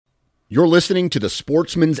You're listening to the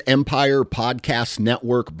Sportsman's Empire Podcast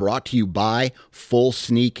Network, brought to you by Full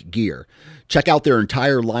Sneak Gear. Check out their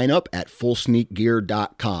entire lineup at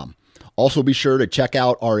fullsneakgear.com. Also be sure to check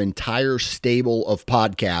out our entire stable of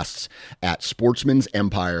podcasts at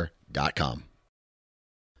sportsmansempire.com.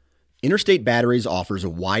 Interstate Batteries offers a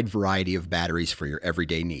wide variety of batteries for your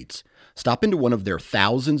everyday needs. Stop into one of their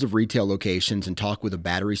thousands of retail locations and talk with a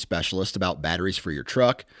battery specialist about batteries for your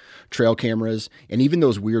truck, trail cameras, and even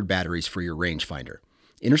those weird batteries for your rangefinder.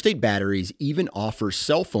 Interstate Batteries even offers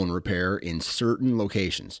cell phone repair in certain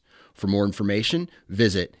locations. For more information,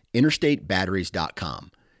 visit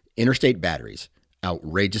interstatebatteries.com. Interstate Batteries,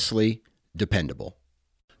 outrageously dependable.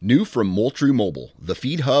 New from Moultrie Mobile, the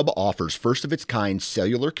Feed Hub offers first-of-its-kind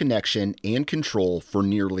cellular connection and control for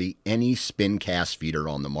nearly any spin cast feeder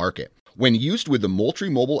on the market. When used with the Moultrie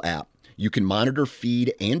Mobile app, you can monitor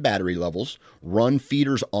feed and battery levels, run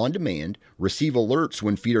feeders on demand, receive alerts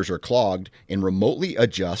when feeders are clogged, and remotely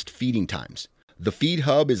adjust feeding times. The Feed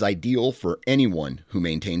Hub is ideal for anyone who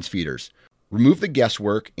maintains feeders. Remove the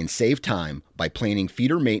guesswork and save time by planning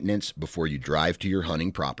feeder maintenance before you drive to your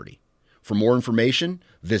hunting property. For more information,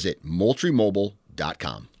 visit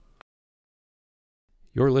moultriemobile.com.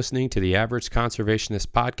 You're listening to the Average Conservationist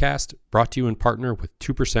podcast, brought to you in partner with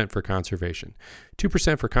 2% for Conservation.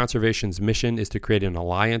 2% for Conservation's mission is to create an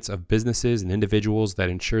alliance of businesses and individuals that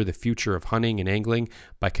ensure the future of hunting and angling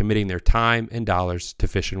by committing their time and dollars to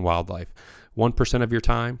fish and wildlife. 1% of your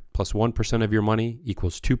time plus 1% of your money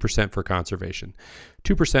equals 2% for conservation.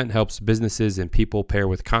 2% helps businesses and people pair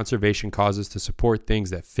with conservation causes to support things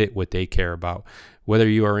that fit what they care about. Whether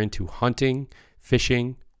you are into hunting,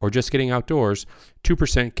 fishing, or just getting outdoors,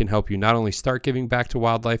 2% can help you not only start giving back to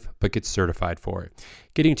wildlife, but get certified for it.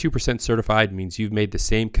 Getting 2% certified means you've made the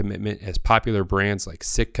same commitment as popular brands like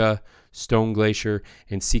Sitka, Stone Glacier,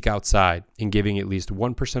 and Seek Outside in giving at least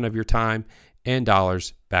 1% of your time and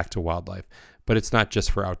dollars back to wildlife. But it's not just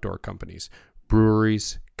for outdoor companies.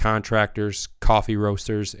 Breweries, contractors, coffee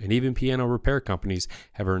roasters, and even piano repair companies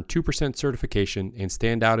have earned 2% certification and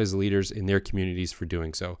stand out as leaders in their communities for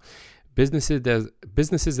doing so. Businesses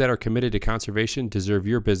that are committed to conservation deserve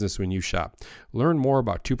your business when you shop. Learn more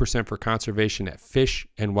about 2% for Conservation at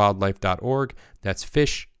fishandwildlife.org. That's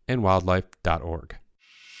fishandwildlife.org.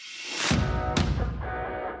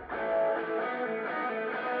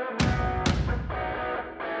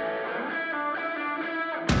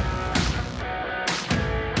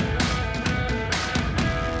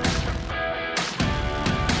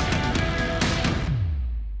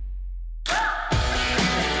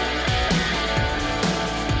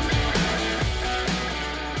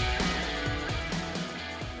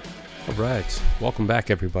 All right. Welcome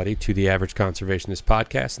back, everybody, to the Average Conservationist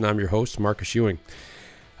podcast, and I'm your host, Marcus Ewing.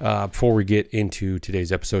 Before we get into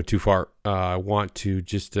today's episode too far, I want to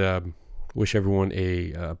just wish everyone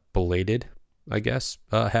a belated,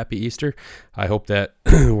 happy Easter. I hope that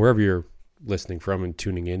wherever you're listening from and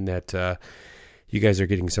tuning in, that you guys are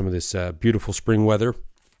getting some of this beautiful spring weather.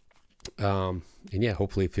 And yeah,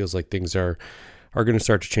 hopefully it feels like things are going to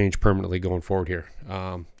start to change permanently going forward here.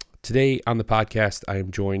 Today on the podcast, I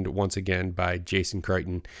am joined once again by Jason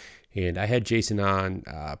Crighton, and I had Jason on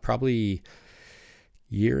probably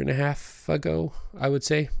a year and a half ago, I would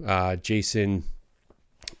say. Jason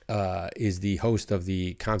is the host of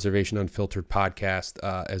the Conservation Unfiltered podcast,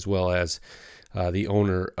 as well as the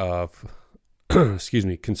owner of,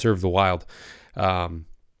 Conserve the Wild. And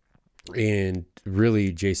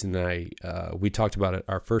really, Jason and I, we talked about it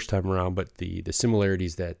our first time around, but the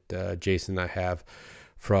similarities that Jason and I have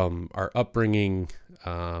from our upbringing,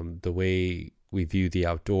 the way we view the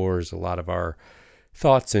outdoors, a lot of our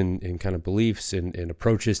thoughts and kind of beliefs and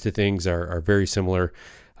approaches to things are very similar.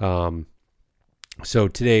 So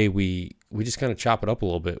today we just kind of chop it up a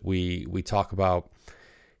little bit. We talk about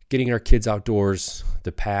getting our kids outdoors,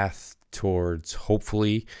 the path towards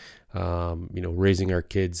hopefully, raising our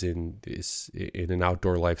kids in an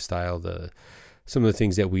outdoor lifestyle, some of the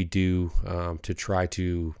things that we do to try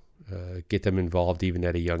to get them involved even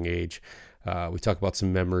at a young age. We talk about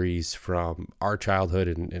some memories from our childhood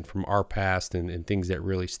and from our past and things that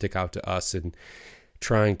really stick out to us and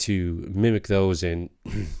trying to mimic those. And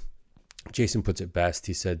Jason puts it best.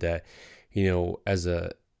 He said that, as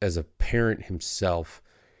a parent himself,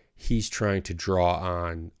 he's trying to draw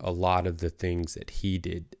on a lot of the things that he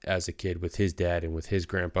did as a kid with his dad and with his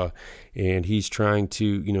grandpa. And he's trying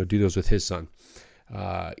to, do those with his son.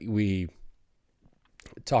 We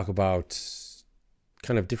talk about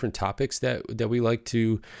kind of different topics that we like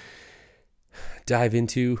to dive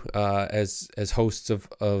into as hosts of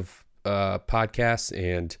podcasts,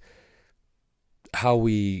 and how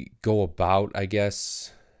we go about, I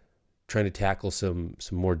guess, trying to tackle some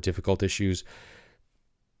more difficult issues,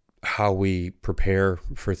 how we prepare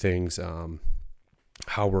for things,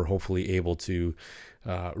 how we're hopefully able to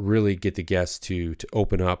really get the guests to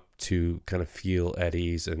open up, to kind of feel at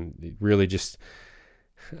ease, and really just,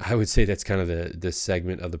 I would say that's kind of the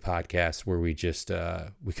segment of the podcast where we just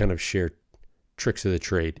we kind of share tricks of the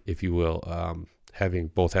trade, if you will,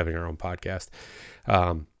 having our own podcast,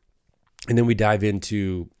 and then we dive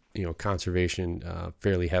into conservation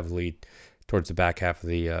fairly heavily towards the back half of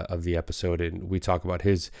the episode, and we talk about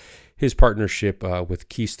his partnership with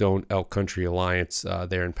Keystone Elk Country Alliance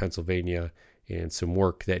there in Pennsylvania, and some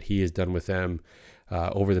work that he has done with them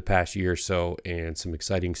over the past year or so, and some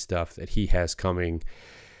exciting stuff that he has coming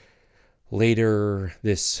later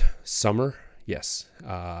this summer. Yes,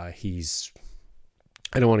 I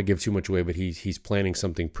don't want to give too much away, but he's planning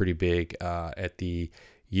something pretty big at the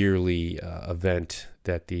yearly event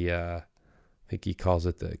that I think he calls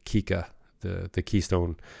it the KICA, the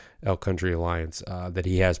Keystone Elk Country Alliance, that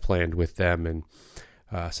he has planned with them and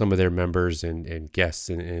some of their members and guests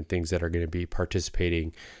and things that are going to be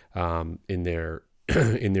participating in their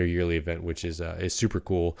in their yearly event, which is super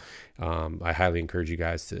cool. I highly encourage you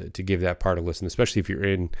guys to give that part a listen, especially if you're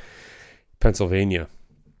in Pennsylvania.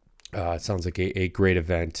 It sounds like a great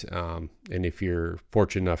event, and if you're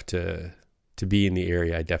fortunate enough to be in the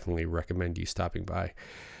area, I definitely recommend you stopping by.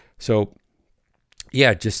 So,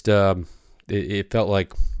 yeah, just it felt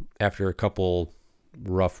like after a couple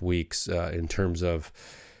rough weeks in terms of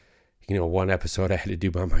one episode I had to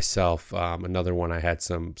do by myself, another one I had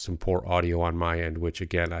some poor audio on my end, which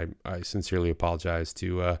again I sincerely apologize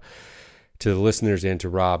to the listeners and to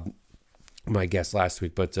Rob, my guest last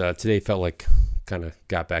week. But today felt like kind of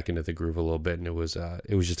got back into the groove a little bit, and it was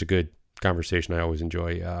just a good conversation. I always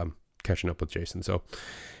enjoy catching up with Jason. So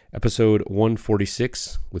episode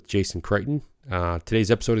 146 with Jason Crighton.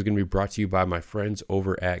 Today's episode is going to be brought to you by my friends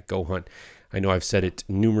over at Go Hunt. I know I've said it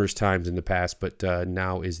numerous times in the past, but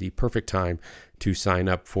now is the perfect time to sign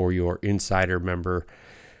up for your insider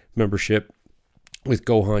membership with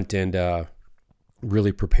Go Hunt and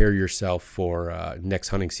really prepare yourself for next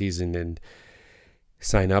hunting season, and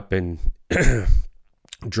sign up and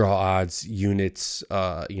draw odds, units,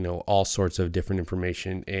 all sorts of different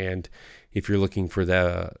information. And if you're looking for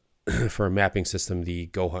for a mapping system, the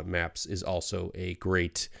Go Hunt Maps is also a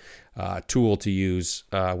great tool to use,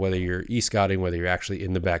 whether you're e-scouting, whether you're actually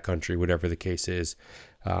in the backcountry, whatever the case is.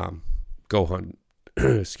 Go Hunt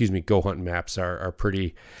Maps are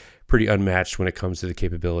pretty unmatched when it comes to the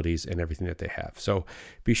capabilities and everything that they have. So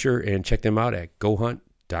be sure and check them out at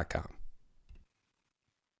gohunt.com.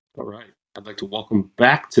 All right. I'd like to welcome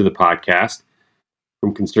back to the podcast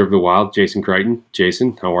from Conserve the Wild, Jason Crighton.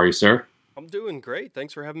 Jason, how are you, sir? I'm doing great.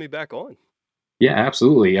 Thanks for having me back on. Yeah,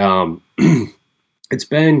 absolutely. It's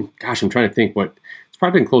been, I'm trying to think it's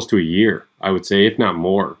probably been close to a year, I would say, if not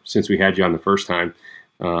more, since we had you on the first time.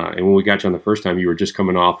 And when we got you on the first time, you were just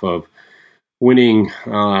coming off of winning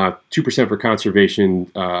 2% for Conservation,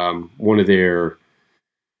 one of their,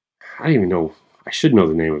 I don't even know, I should know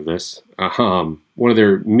the name of this, one of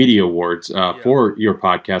their media awards for your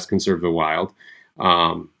podcast, Conserve the Wild.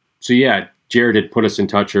 So yeah, Jared had put us in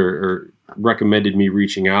touch or recommended me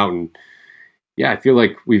reaching out, and yeah, I feel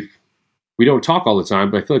like we don't talk all the time,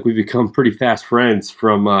 but I feel like we've become pretty fast friends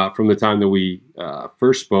from the time that we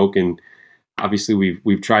first spoke, and obviously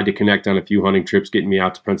we've tried to connect on a few hunting trips, getting me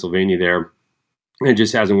out to Pennsylvania there, and it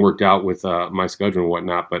just hasn't worked out with my schedule and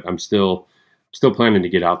whatnot. But I'm still planning to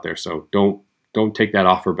get out there, so don't take that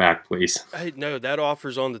offer back, please. Hey, no, that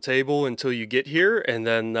offer's on the table until you get here, and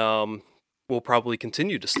then we'll probably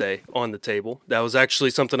continue to stay on the table. That was actually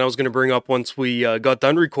something I was going to bring up once we got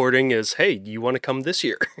done recording is, hey, do you want to come this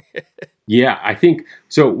year? Yeah, I think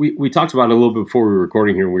so. We talked about it a little bit before we were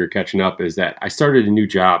recording here and we were catching up, is that I started a new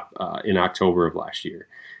job in October of last year,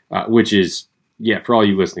 which is, for all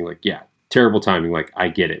you listening, terrible timing. I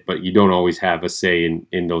get it, but you don't always have a say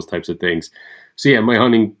in those types of things. So yeah, my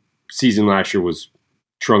hunting season last year was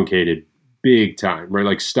truncated big time, right?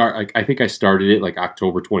 I think I started it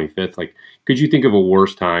October 25th. Could you think of a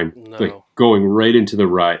worse time? No. Going right into the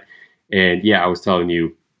rut. And yeah, I was telling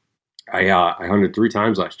you, I hunted 3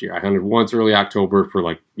 times last year. I hunted once early October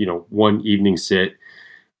for one evening sit,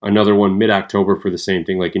 another one mid-October for the same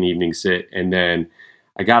thing, an evening sit. And then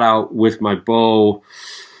I got out with my bow,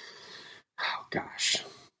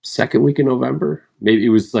 second week in November. Maybe it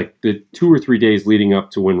was the 2 or 3 days leading up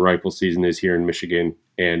to when rifle season is here in Michigan.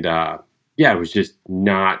 And it was just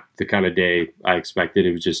not the kind of day I expected.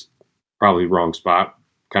 It was just probably wrong spot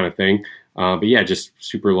kind of thing. But yeah, just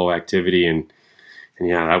super low activity. And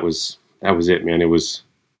yeah, that was it, man. It was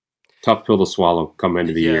tough pill to swallow come end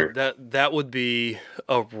of the Yeah, year. that would be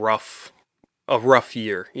a rough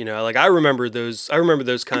year. Like I remember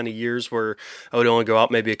those kind of years where I would only go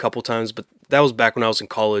out maybe a couple times, but that was back when I was in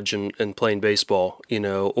college and playing baseball,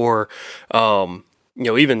 or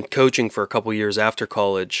even coaching for a couple years after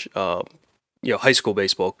college, high school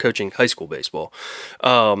baseball, coaching high school baseball.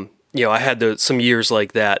 I had some years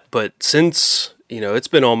like that, but since it's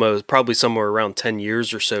been almost probably somewhere around 10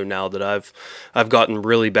 years or so now that I've gotten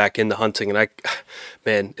really back into hunting, and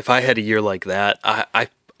man, if I had a year like that, I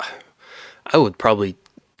would probably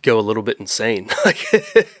go a little bit insane.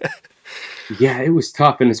 Yeah, it was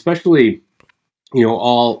tough, and especially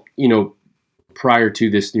prior to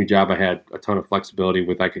this new job, I had a ton of flexibility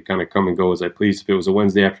with I could kind of come and go as I pleased. If it was a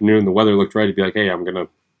Wednesday afternoon, the weather looked right, to be like, hey, I'm gonna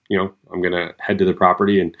head to the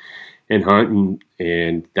property and hunt,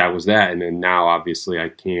 and that was that. And then now, obviously, I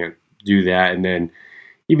can't do that. And then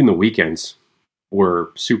even the weekends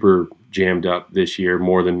were super jammed up this year,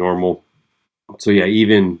 more than normal. So yeah,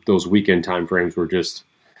 even those weekend time frames were just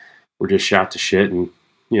shot to shit, and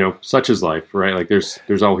such is life, right? Like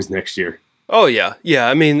there's always next year. Oh yeah, yeah.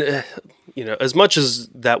 I mean, as much as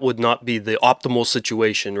that would not be the optimal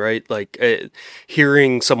situation, right? Like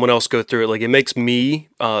hearing someone else go through it, like it makes me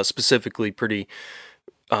specifically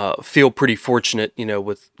feel pretty fortunate,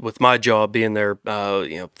 with my job being there,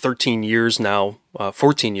 13 years now,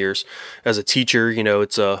 14 years as a teacher.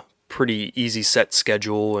 It's a pretty easy set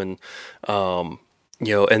schedule, and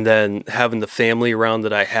and then having the family around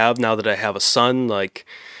that I have now that I have a son, like,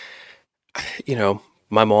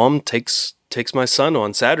 my mom takes my son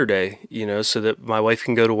on Saturday, so that my wife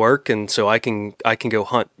can go to work and so I can go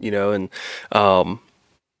hunt, and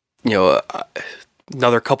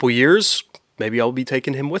another couple years, maybe I'll be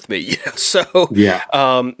taking him with me. So Yeah.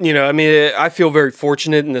 I mean, I feel very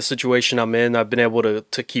fortunate in the situation I'm in. I've been able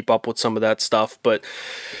to keep up with some of that stuff, but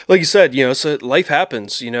like you said, so life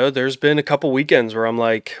happens. There's been a couple weekends where I'm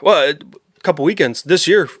like, well, a couple weekends this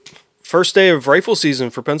year, first day of rifle season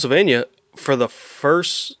for Pennsylvania, for the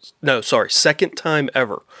second time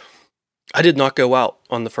ever, I did not go out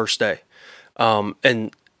on the first day,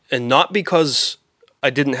 and not because I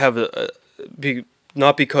didn't have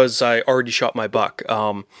not because I already shot my buck.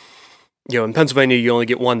 In Pennsylvania, you only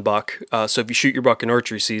get one buck. So if you shoot your buck in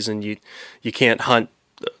archery season, you can't hunt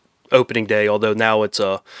opening day, although now it's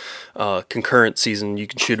a concurrent season. You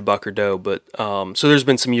can shoot a buck or doe. But so there's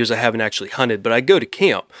been some years I haven't actually hunted, but I go to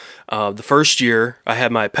camp. The first year, I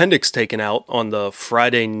had my appendix taken out on the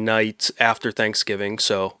Friday night after Thanksgiving.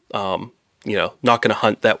 So, not going to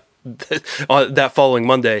hunt that following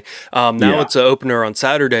Monday. Now it's an opener on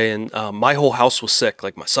Saturday, and my whole house was sick.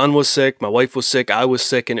 Like my son was sick, my wife was sick, I was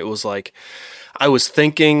sick, and it was like I was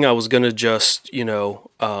thinking I was gonna just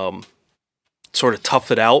sort of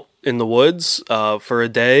tough it out in the woods for a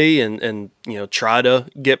day and try to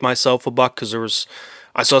get myself a buck, because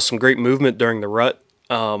I saw some great movement during the rut,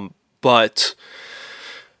 but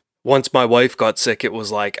once my wife got sick, it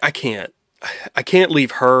was like I can't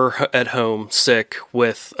leave her at home sick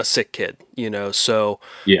with a sick kid, so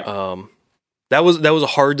Yeah. that was a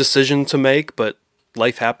hard decision to make, but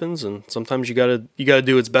life happens, and sometimes you gotta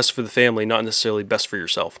do what's best for the family, not necessarily best for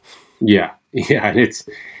yourself. Yeah. And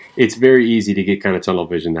it's very easy to get kind of tunnel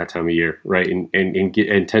vision that time of year, right?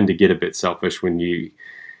 And tend to get a bit selfish when you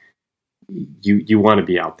want to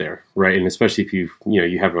be out there, right? And especially if you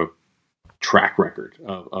have a track record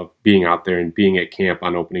of being out there and being at camp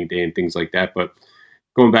on opening day and things like that. But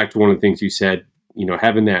going back to one of the things you said,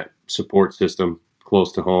 having that support system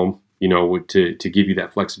close to home, to give you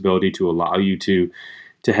that flexibility to allow you to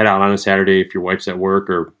head out on a Saturday if your wife's at work,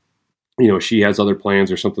 or she has other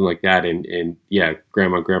plans or something like that. And yeah,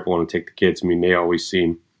 grandma and grandpa want to take the kids. I mean, they always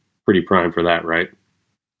seem pretty prime for that, right?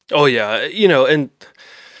 Oh yeah, and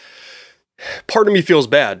part of me feels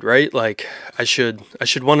bad, right? Like I should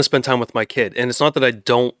want to spend time with my kid, and it's not that I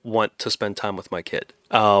don't want to spend time with my kid.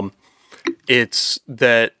 It's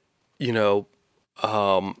that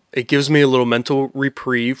it gives me a little mental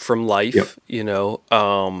reprieve from life, Yep.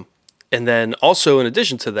 and then also in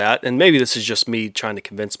addition to that, and maybe this is just me trying to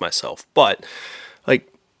convince myself, but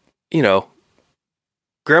like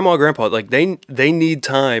grandma and grandpa, like they need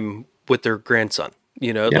time with their grandson.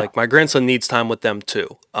 Yeah. Like my grandson needs time with them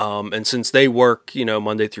too. And since they work,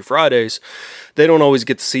 Monday through Fridays, they don't always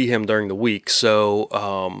get to see him during the week. So,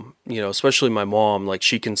 especially my mom, like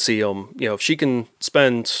she can see him, if she can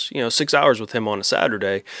spend, 6 hours with him on a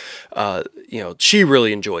Saturday, she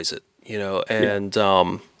really enjoys it, and,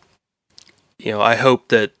 I hope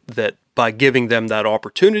that by giving them that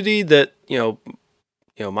opportunity that,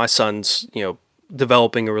 my son's,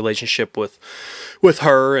 developing a relationship with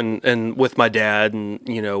her and with my dad, and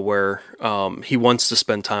where he wants to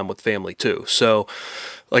spend time with family too. So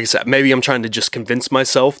like I said, maybe I'm trying to just convince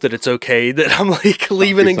myself that it's okay that I'm like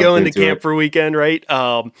leaving and going to camp for a weekend, right?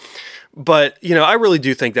 But I really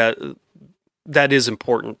do think that is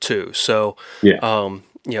important too. So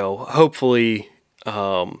hopefully,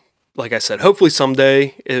 like I said, hopefully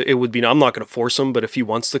someday it would be. I'm not going to force him, but if he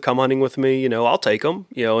wants to come hunting with me, I'll take him.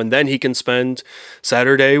 And then he can spend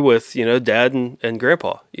Saturday with Dad and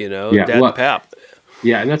Grandpa. Dad and Pap.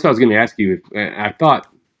 Yeah, and that's what I was going to ask you. I thought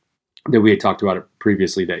that we had talked about it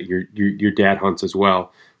previously that your dad hunts as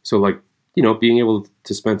well. So like being able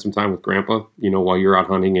to spend some time with Grandpa, while you're out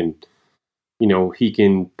hunting, and he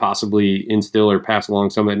can possibly instill or pass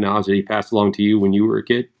along some of that knowledge that he passed along to you when you were a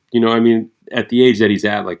kid. At the age that he's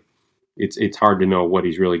at, like it's hard to know what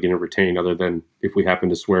he's really going to retain, other than if we happen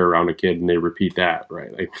to swear around a kid and they repeat that,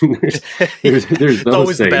 right? Like there's those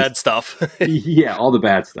always things. The bad stuff. Yeah, all the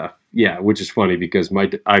bad stuff. Yeah, which is funny because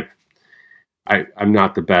I'm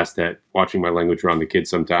not the best at watching my language around the kids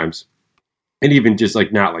sometimes, and even just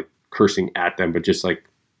like not like cursing at them, but just like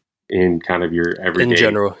in kind of your everyday. In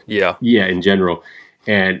general, yeah. Yeah, in general.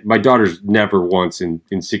 And my daughter's never once in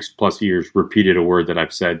 6+ years repeated a word that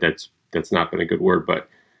I've said that's not been a good word. But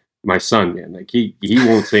my son, man, like he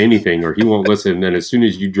won't say anything or he won't listen. And then as soon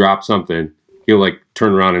as you drop something, he'll like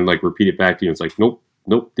turn around and like repeat it back to you. It's like, nope,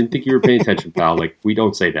 didn't think you were paying attention, pal. Like we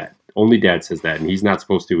don't say that. Only Dad says that, and he's not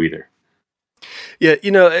supposed to either. Yeah,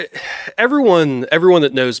 everyone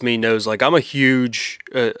that knows me knows like I'm a huge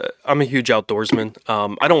outdoorsman.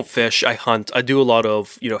 I don't fish, I hunt. I do a lot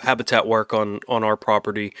of habitat work on our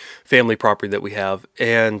property, family property that we have,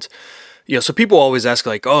 and so people always ask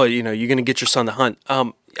like, oh, you're gonna get your son to hunt.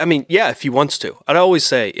 I mean, yeah, if he wants to. I'd always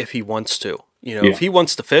say if he wants to. If he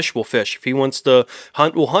wants to fish, we'll fish. If he wants to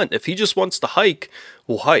hunt, we'll hunt. If he just wants to hike,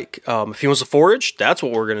 we'll hike. If he wants to forage, that's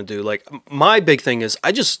what we're gonna do. Like my big thing is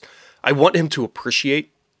I want him to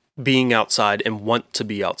appreciate being outside and want to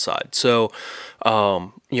be outside. So,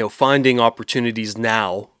 finding opportunities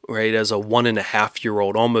now, right, as a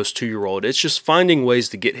 1.5-year-old, almost 2-year-old, it's just finding ways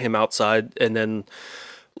to get him outside and then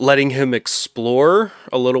letting him explore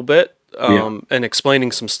a little bit, and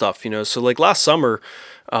explaining some stuff, So like last summer,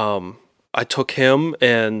 I took him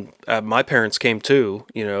and my parents came too,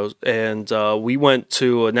 and we went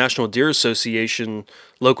to a National Deer Association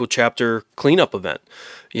local chapter cleanup event,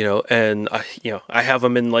 and I have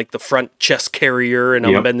him in like the front chest carrier, and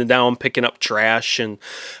I'm bending down picking up trash, and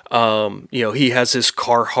he has his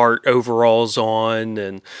Carhartt overalls on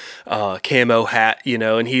and camo hat,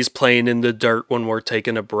 and he's playing in the dirt when we're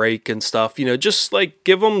taking a break and stuff, just like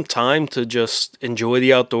give him time to just enjoy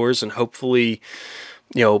the outdoors, and hopefully,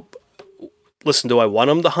 listen, do I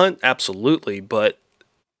want him to hunt? Absolutely, but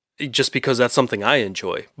just because that's something I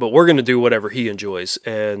enjoy. But we're going to do whatever he enjoys,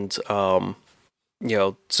 and so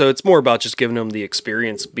it's more about just giving him the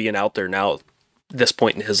experience being out there now at this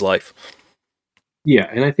point in his life. Yeah,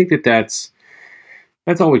 and I think that's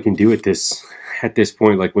all we can do at this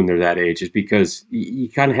point, like when they're that age, is because you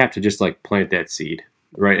kind of have to just like plant that seed,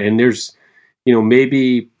 right? And there's,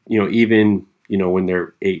 maybe, even, when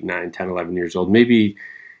they're 8, 9, 10, 11 years old, maybe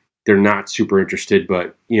they're not super interested,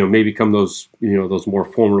 but, maybe come those, those more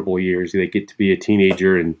formidable years, they get to be a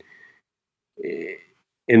teenager, and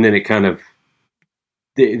then it kind of,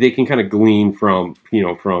 they can kind of glean from,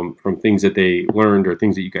 from things that they learned or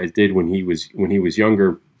things that you guys did when he was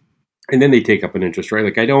younger. And then they take up an interest, right?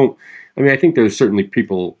 Like I think there's certainly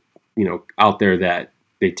people, out there that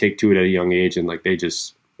they take to it at a young age, and like,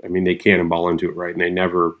 they cannonball into it, right? And they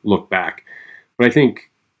never look back. But I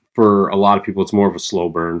think for a lot of people, it's more of a slow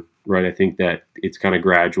burn, right? I think that it's kind of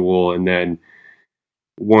gradual. And then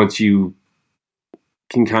once you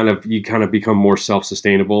kind of become more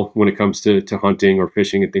self-sustainable when it comes to hunting or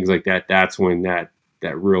fishing and things like that, that's when that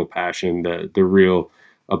real passion, the real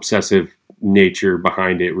obsessive nature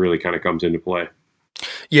behind it really kind of comes into play.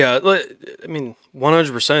 Yeah,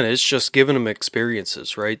 100%. It's just giving him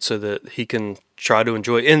experiences, right? So that he can try to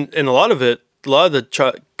enjoy. And a lot of the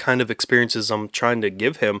kind of experiences I'm trying to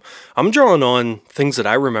give him, I'm drawing on things that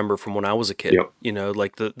I remember from when I was a kid. Yep.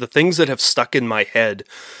 Like the things that have stuck in my head,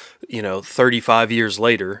 35 years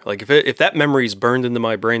later. Like if that memory is burned into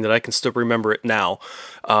my brain that I can still remember it now,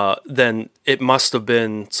 then it must have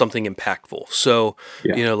been something impactful. So,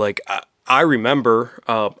 I remember,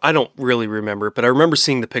 I don't really remember it, but I remember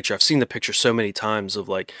seeing the picture. I've seen the picture so many times of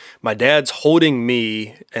like my dad's holding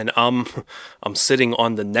me and I'm sitting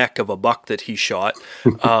on the neck of a buck that he shot,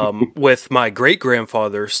 with my great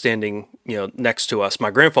grandfather standing, next to us.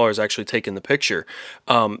 My grandfather's actually taking the picture.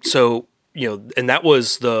 So and that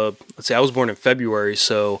was let's say I was born in February.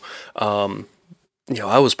 So,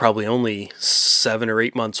 I was probably only 7 or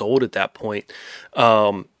 8 months old at that point.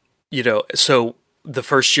 So the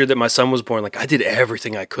first year that my son was born, like I did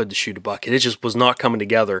everything I could to shoot a buck, and it just was not coming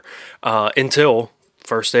together until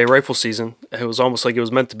first day of rifle season. It was almost like it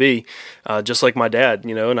was meant to be, just like my dad,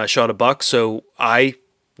 and I shot a buck. So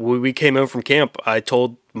when we came in from camp, I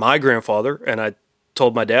told my grandfather and I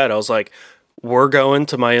told my dad, I was like, we're going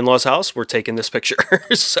to my in-laws house. We're taking this picture.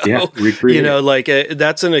 So, like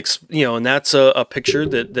that's and that's a picture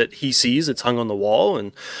that he sees. It's hung on the wall.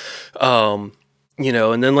 And,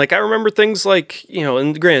 and then like, I remember things like,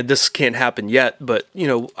 and granted this can't happen yet, but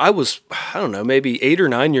I don't know, maybe 8 or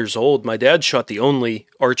 9 years old. My dad shot the only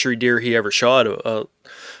archery deer he ever shot, a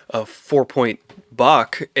 4-point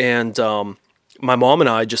buck. And, my mom and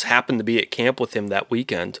I just happened to be at camp with him that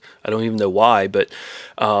weekend. I don't even know why, but,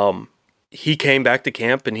 he came back to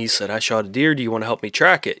camp and he said, I shot a deer. Do you want to help me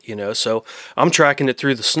track it? So I'm tracking it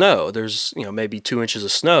through the snow. There's, maybe 2 inches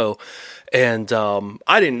of snow. And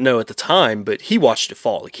I didn't know at the time, but he watched it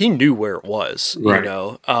fall. Like he knew where it was,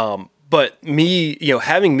 right. But me,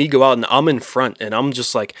 having me go out and I'm in front and I'm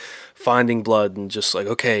just like finding blood and just like,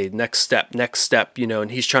 okay, next step,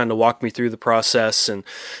 and he's trying to walk me through the process. And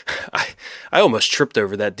I almost tripped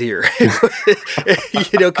over that deer,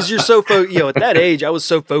 cause you're so, at that age, I was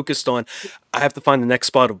so focused on, I have to find the next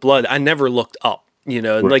spot of blood. I never looked up, and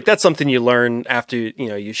right. like, that's something you learn after,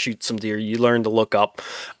 you shoot some deer, you learn to look up.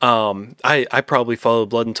 I probably followed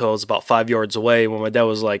blood until I was about 5 yards away when my dad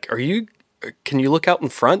was like, can you look out in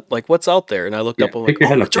front? Like what's out there? And I looked up and like,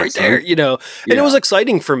 it's right there, and it was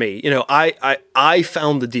exciting for me. I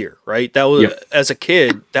found the deer, right? That was, as a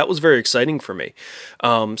kid, that was very exciting for me.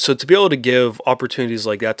 So to be able to give opportunities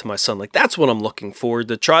like that to my son, like that's what I'm looking for,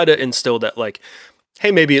 to try to instill that, like,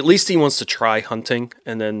 hey, maybe at least he wants to try hunting,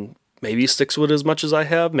 and then maybe he sticks with it as much as I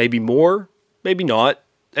have, maybe more, maybe not.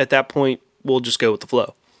 At that point, we'll just go with the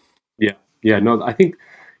flow. Yeah. No, I think,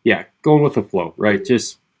 going with the flow, right?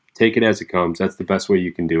 Just take it as it comes. That's the best way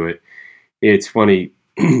you can do it. It's funny.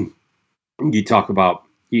 You talk about,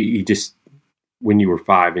 you just, when you were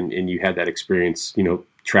 5 and you had that experience,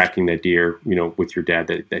 tracking that deer, with your dad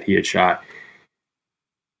that he had shot.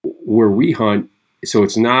 Where we hunt, so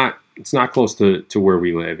it's not close to where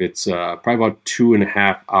we live. It's probably about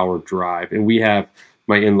 2.5 hour drive. And we have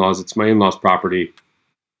it's my in-laws property,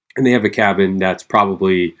 and they have a cabin that's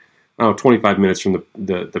probably 25 minutes from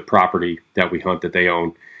the property that we hunt that they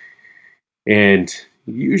own. And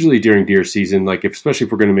usually during deer season, like especially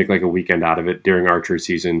if we're going to make like a weekend out of it during archery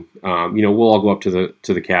season, we'll all go up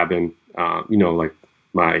to the cabin. Like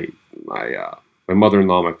my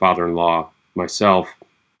mother-in-law, my father-in-law, myself,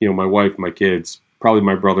 my wife, my kids, probably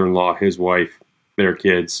my brother-in-law, his wife, their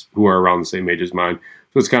kids, who are around the same age as mine.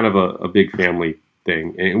 So it's kind of a big family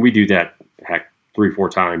thing, and we do that 3-4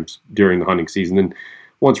 times during the hunting season. And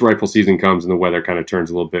once rifle season comes and the weather kind of turns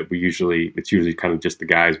a little bit, it's usually kind of just the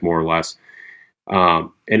guys, more or less.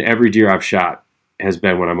 And every deer I've shot has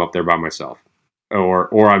been when I'm up there by myself,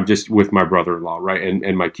 or I'm just with my brother-in-law, right?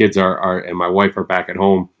 And my kids are and my wife are back at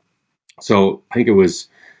home. So I think it was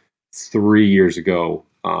 3 years ago,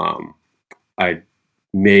 I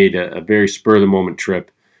made a very spur of the moment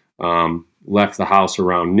trip, left the house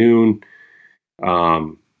around noon,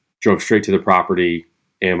 drove straight to the property,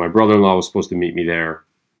 and my brother-in-law was supposed to meet me there.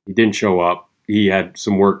 He didn't show up. He had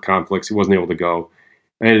some work conflicts. He wasn't able to go.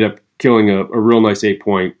 I ended up killing a real nice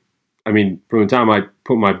 8-point. I mean, from the time I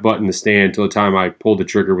put my butt in the stand till the time I pulled the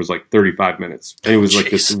trigger was like 35 minutes. And it was like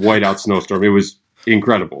this whiteout snowstorm. It was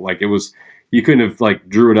incredible. Like you couldn't have like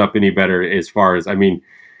drew it up any better as far as, I mean,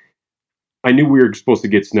 I knew we were supposed to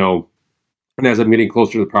get snow. And as I'm getting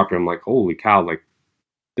closer to the property, I'm like, holy cow, like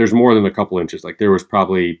there's more than a couple inches. Like there was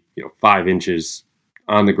probably, 5 inches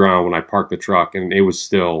on the ground when I parked the truck, and it was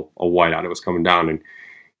still a whiteout. It was coming down. And,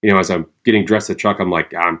 as I'm getting dressed at the truck, I'm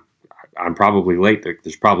like, I'm probably late.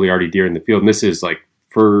 There's probably already deer in the field. And this is like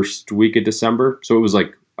first week of December. So it was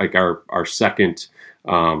like our second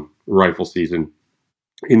rifle season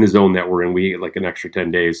in the zone that we're in. We get like an extra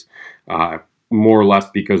 10 days, more or less,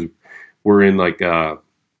 because we're in like a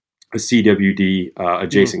CWD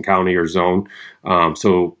adjacent county or zone.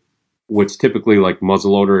 So what's typically like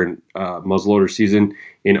muzzleloader and muzzleloader season,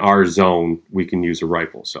 in our zone, we can use a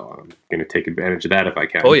rifle. So I'm going to take advantage of that if I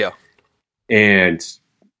can. Oh yeah. And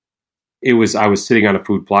I was sitting on a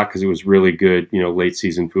food plot because it was really good, late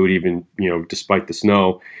season food, even, despite the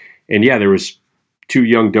snow. And yeah, there was 2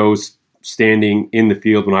 young does standing in the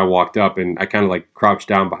field when I walked up, and I kind of like crouched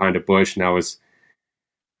down behind a bush, and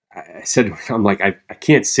I'm like, I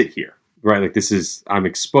can't sit here, right? Like I'm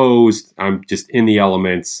exposed. I'm just in the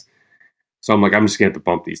elements. So I'm like, I'm just gonna have to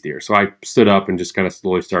bump these deer. So I stood up and just kind of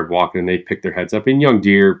slowly started walking, and they picked their heads up. And young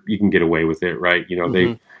deer, you can get away with it, right?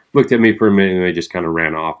 They looked at me for a minute and they just kind of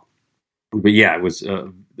ran off. But yeah, it was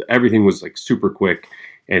everything was like super quick,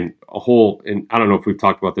 and and I don't know if we've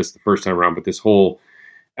talked about this the first time around, but this whole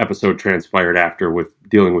episode transpired after with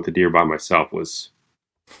dealing with the deer by myself was,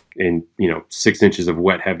 in 6 inches of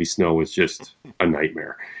wet, heavy snow was just a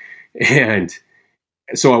nightmare. And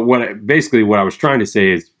so what I was trying to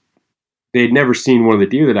say is they had never seen one of the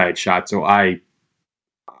deer that I had shot. So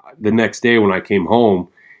the next day when I came home,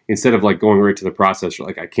 instead of like going right to the processor,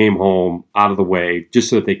 like I came home out of the way just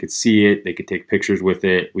so that they could see it, they could take pictures with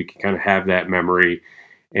it, we could kind of have that memory.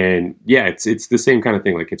 And yeah, it's the same kind of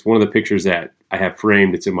thing. Like it's one of the pictures that I have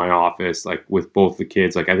framed. It's in my office, like with both the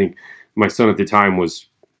kids. Like I think my son at the time was,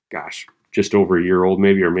 just over a year old,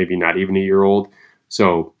 maybe, or maybe not even a year old.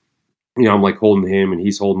 So, I'm like holding him, and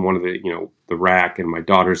he's holding one of the, the rack, and my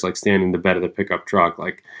daughter's like standing in the bed of the pickup truck,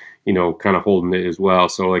 like, kind of holding it as well.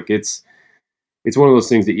 So like it's one of those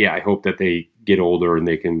things that, yeah, I hope that they get older and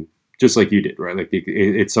they can, just like you did, right? Like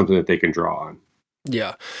it's something that they can draw on.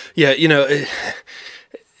 Yeah. Yeah.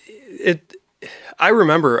 I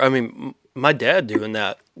remember, I mean, my dad doing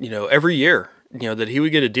that, every year, that he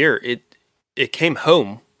would get a deer, it came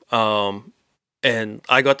home, and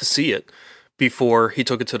I got to see it before he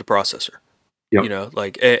took it to the processor. Yep.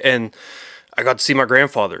 And I got to see my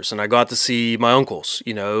grandfathers, and I got to see my uncles.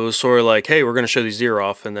 It was sort of like, hey, we're going to show these deer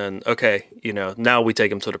off, and then, okay, now we take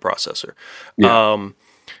them to the processor. Yeah.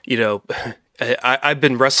 I've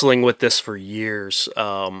been wrestling with this for years,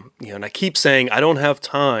 and I keep saying I don't have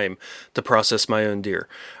time to process my own deer.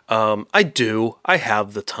 I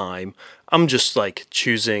have the time. I'm just like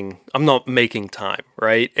I'm not making time,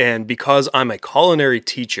 right? And because I'm a culinary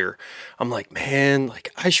teacher, I'm like, man,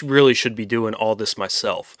 like I really should be doing all this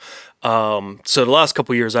myself. So the last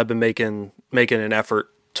couple of years I've been making an effort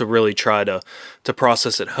to really try to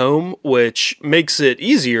process at home, which makes it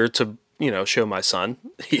easier to, show my son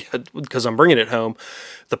because I'm bringing it home.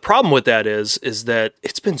 The problem with that is that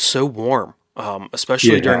it's been so warm,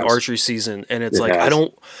 especially during archery season. And it's like, I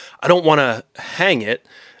don't want to hang it,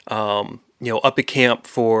 up at camp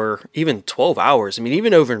for even 12 hours. I mean,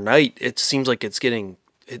 even overnight, it seems like it's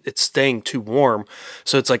staying too warm.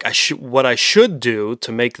 So it's like what I should do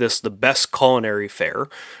to make this the best culinary fare,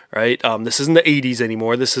 right? This isn't the 80s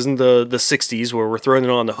anymore. This isn't the 60s where we're throwing it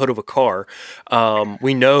on the hood of a car.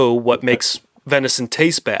 We know what makes venison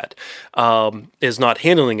taste bad, is not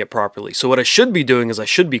handling it properly. So what I should be doing is I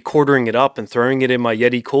should be quartering it up and throwing it in my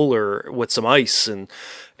Yeti cooler with some ice, and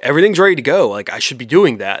everything's ready to go. Like I should be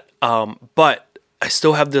doing that. But I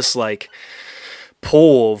still have this like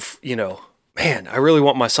pull of, man, I really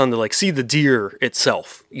want my son to like see the deer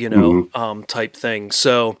itself, type thing.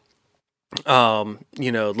 So,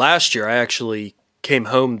 last year I actually came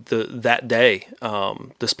home that day,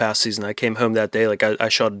 this past season. I came home that day. Like I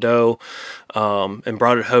shot a doe, and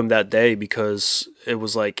brought it home that day because it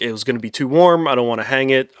was going to be too warm. I don't want to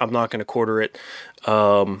hang it. I'm not going to quarter it.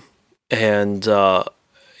 I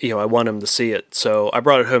want him to see it. So I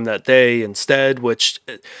brought it home that day instead, which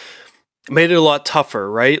made it a lot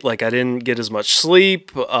tougher, right? Like I didn't get as much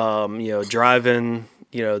sleep, driving,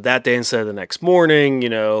 that day instead of the next morning,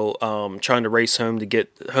 trying to race home to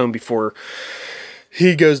get home before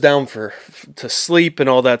he goes down to sleep and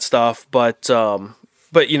all that stuff. But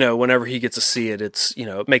whenever he gets to see it, it's,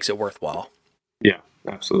 it makes it worthwhile. Yeah,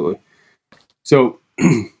 absolutely. So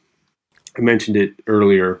I mentioned it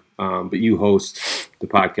earlier, but you host the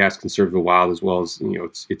podcast Conserve the Wild, as well as,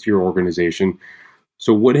 it's your organization.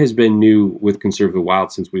 So what has been new with Conserve the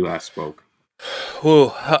Wild since we last spoke?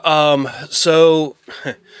 So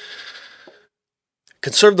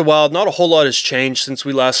Conserve the Wild, not a whole lot has changed since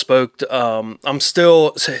we last spoke.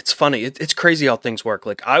 It's funny. It's crazy how things work.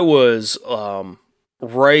 Like I was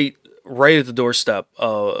right at the doorstep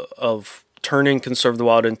of turning Conserve the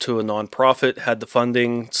Wild into a nonprofit, had the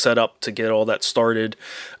funding set up to get all that started.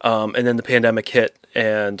 And then the pandemic hit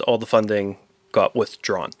and all the funding got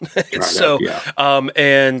withdrawn.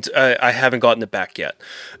 And I haven't gotten it back yet.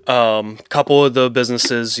 Couple of the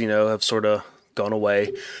businesses, have sort of gone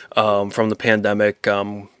away from the pandemic.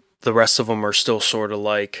 The rest of them are still sort of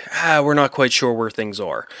like, we're not quite sure where things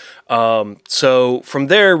are. So from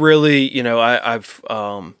there, really,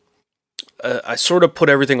 I sort of put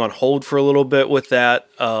everything on hold for a little bit with that,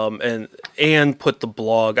 and put the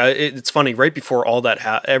blog. It's funny, right before all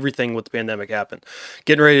that, everything with the pandemic happened,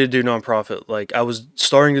 getting ready to do nonprofit. Like I was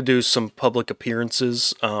starting to do some public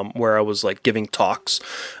appearances, where I was like giving talks,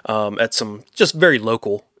 at some just very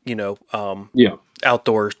local,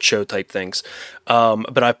 outdoor show type things.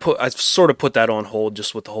 But I've sort of put that on hold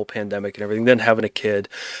just with the whole pandemic and everything, then having a kid,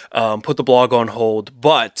 put the blog on hold.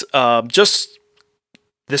 But just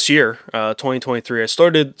this year, 2023, I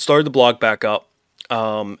started the blog back up.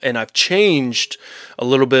 And I've changed a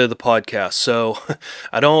little bit of the podcast. So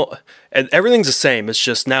and everything's the same. It's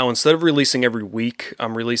just now, instead of releasing every week,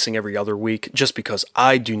 I'm releasing every other week, just because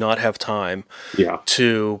I do not have time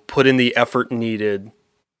to put in the effort needed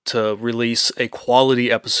to release a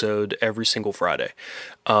quality episode every single Friday.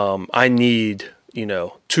 I need,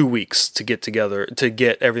 2 weeks to get everything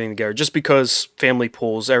together, just because family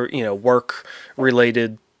pulls, work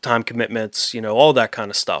related time commitments, all that kind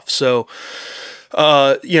of stuff. So,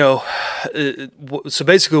 so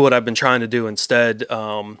basically what I've been trying to do instead,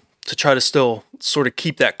 to try to still sort of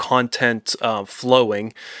keep that content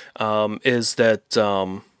flowing, is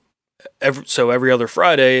that every other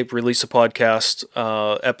Friday, release a podcast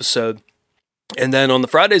episode. And then on the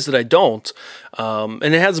Fridays that I don't, and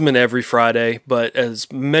it hasn't been every Friday, but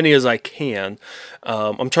as many as I can,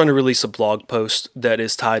 I'm trying to release a blog post that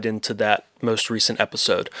is tied into that most recent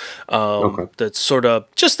episode. That's sort of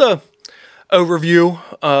just a overview.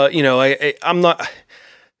 I'm not.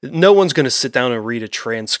 No one's going to sit down and read a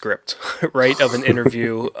transcript, right, of an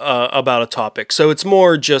interview about a topic. So it's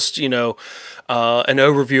more just, an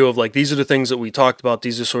overview of, like, these are the things that we talked about.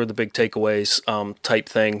 These are sort of the big takeaways type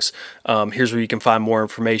things. Here's where you can find more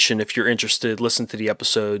information. If you're interested, listen to the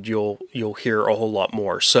episode. You'll hear a whole lot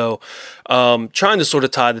more. So trying to sort of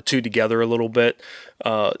tie the two together a little bit,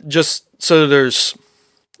 just so there's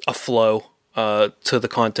a flow to the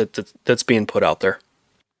content that's being put out there.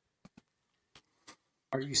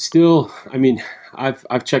 Are you still? I mean,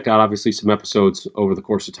 I've checked out obviously some episodes over the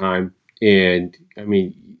course of time, and I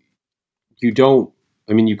mean, you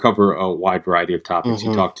cover a wide variety of topics.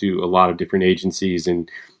 You talk to a lot of different agencies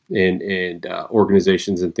and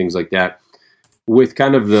organizations and things like that. With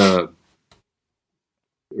kind of the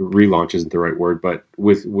relaunch isn't the right word, but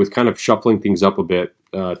with kind of shuffling things up a bit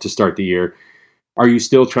to start the year, are you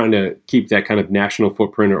still trying to keep that kind of national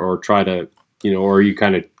footprint, or try to, or are you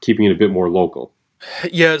kind of keeping it a bit more local?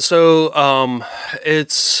 Yeah, so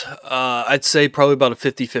it's I'd say probably about a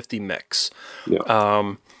 50-50 mix.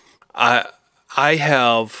 Yeah. I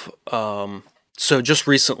have so just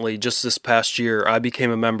recently, just this past year, I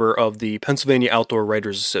became a member of the Pennsylvania Outdoor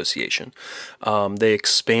Writers Association. They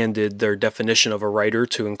expanded their definition of a writer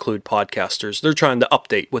to include podcasters. They're trying to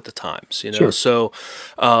update with the times, Sure. So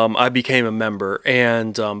I became a member,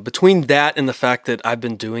 and between that and the fact that I've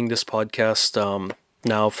been doing this podcast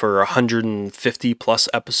now for 150 plus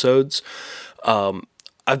episodes,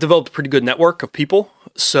 I've developed a pretty good network of people,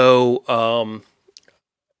 so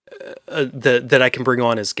that I can bring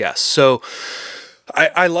on as guests. So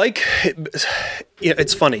I like,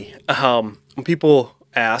 it's funny when people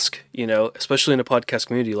ask, especially in the podcast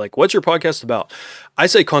community, like, what's your podcast about? I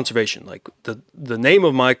say conservation. Like, the name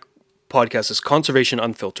of my podcast is Conservation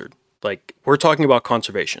Unfiltered. Like, we're talking about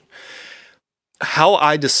conservation. How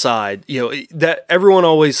I decide, that everyone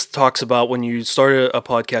always talks about when you start a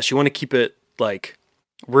podcast, you want to keep it like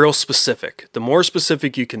real specific. The more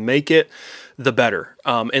specific you can make it, the better.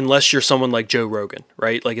 Unless you're someone like Joe Rogan,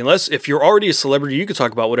 right? Like, if you're already a celebrity, you can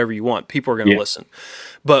talk about whatever you want. People are going to listen.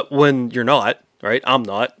 But when you're not, right? I'm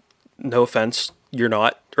not. No offense. You're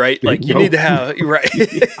not, right? Like, you need to have, right?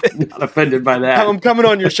 I'm not offended by that. I'm coming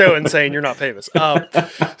on your show and saying you're not famous.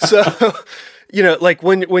 So, like,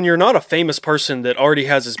 when you're not a famous person that already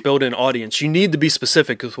has this built-in audience, you need to be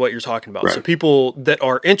specific with what you're talking about. Right. So people that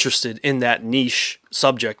are interested in that niche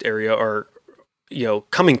subject area are,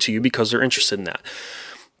 coming to you because they're interested in that.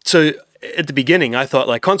 So at the beginning, I thought,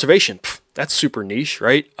 like, conservation, that's super niche,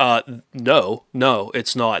 right? No,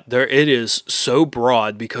 it's not. It is so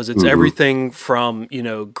broad, because it's everything from,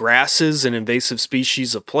 grasses and invasive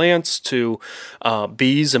species of plants to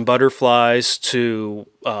bees and butterflies to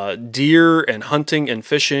deer and hunting and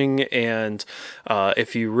fishing. And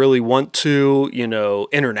if you really want to,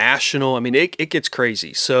 international, I mean, it gets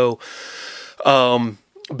crazy. So,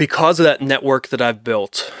 because of that network that I've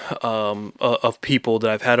built of people that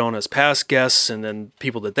I've had on as past guests, and then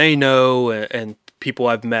people that they know and people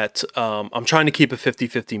I've met, I'm trying to keep a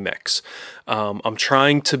 50-50 mix. I'm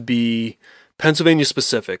trying to be Pennsylvania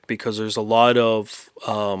specific, because there's a lot of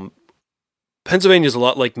Pennsylvania is a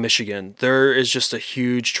lot like Michigan. There is just a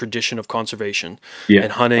huge tradition of conservation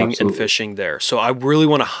and hunting and fishing there. So I really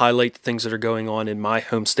want to highlight the things that are going on in my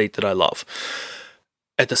home state that I love.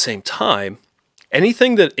 At the same time,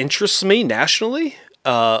 anything that interests me nationally,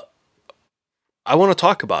 I want to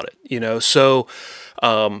talk about it, So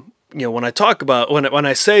when I talk about, when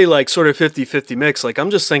I say like sort of 50-50 mix, like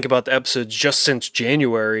I'm just thinking about the episodes just since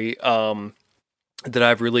January, that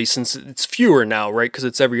I've released, since it's fewer now, right? Because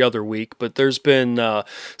it's every other week, but there's been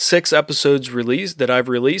 6 episodes released that I've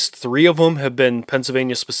released. 3 of them have been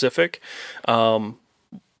Pennsylvania specific.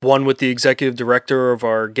 One with the executive director of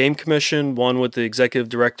our game commission, one with the executive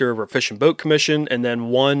director of our fish and boat commission, and then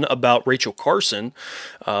one about Rachel Carson,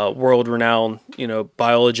 world-renowned,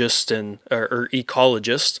 biologist and or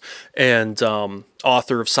ecologist, and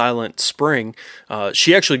author of Silent Spring.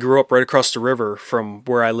 She actually grew up right across the river from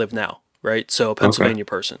where I live now, right? So a Pennsylvania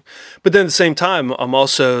person. But then at the same time, I'm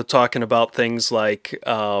also talking about things like,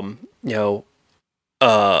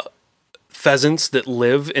 pheasants that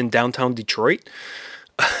live in downtown Detroit.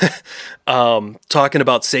 Talking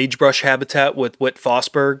about sagebrush habitat with Whit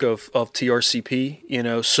Fosberg of TRCP,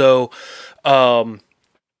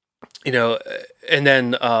 and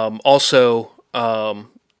then also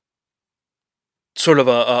sort of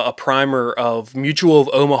a primer of Mutual of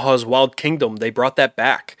Omaha's Wild Kingdom. They brought that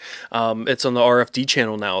back. It's on the RFD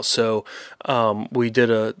channel now. So we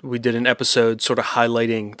did an episode sort of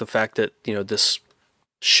highlighting the fact that this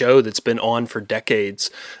show that's been on for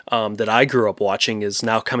decades, that I grew up watching, is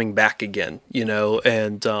now coming back again,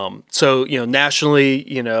 and so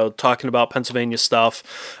nationally, talking about Pennsylvania stuff,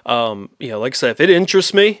 like I said, if it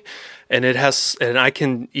interests me and I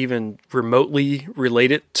can even remotely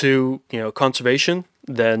relate it to conservation,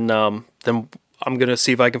 then I'm gonna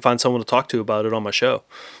see if I can find someone to talk to about it on my show.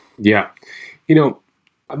 Yeah, I'm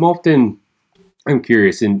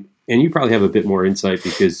curious, and you probably have a bit more insight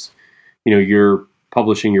because you're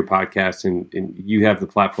publishing your podcast and you have the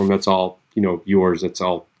platform that's all, yours, that's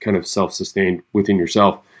all kind of self-sustained within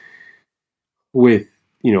yourself. With,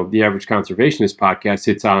 the Average Conservationist podcast,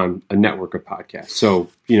 it's on a network of podcasts. So,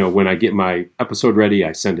 when I get my episode ready,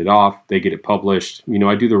 I send it off, they get it published,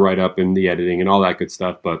 I do the write-up and the editing and all that good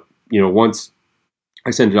stuff. But, once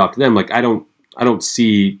I send it off to them, like I don't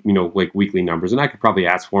see, like weekly numbers, and I could probably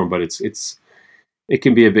ask for them, but it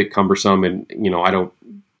can be a bit cumbersome, and,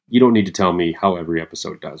 you don't need to tell me how every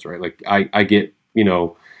episode does, right? Like I get,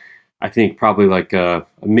 I think probably like a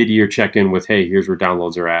mid-year check-in with, hey, here's where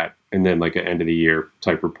downloads are at. And then like an end of the year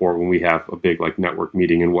type report when we have a big like network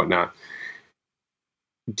meeting and whatnot.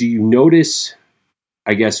 Do you notice,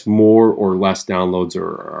 I guess, more or less downloads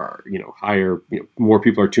or higher, more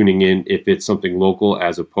people are tuning in if it's something local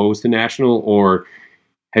as opposed to national? Or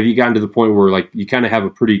have you gotten to the point where like you kind of have a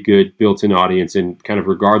pretty good built-in audience and kind of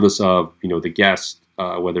regardless of, the guest,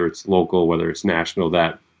 whether it's local, whether it's national,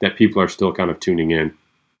 that people are still kind of tuning in?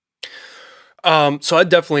 So I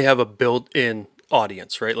definitely have a built-in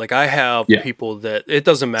audience, right? Like I have people that it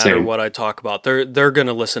doesn't matter what I talk about. They're going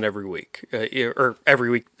to listen every week, or every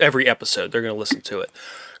week, every episode. They're going to listen to it.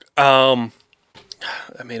 I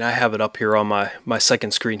have it up here on my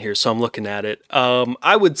second screen here, so I'm looking at it.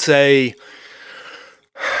 I would say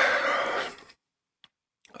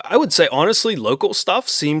honestly, local stuff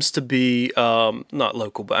seems to be not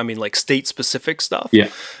local, but I mean like state specific stuff. Yeah.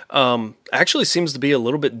 Actually seems to be a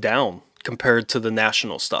little bit down compared to the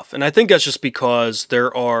national stuff. And I think that's just because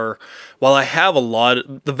while I have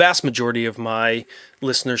the vast majority of my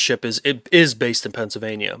listenership is based in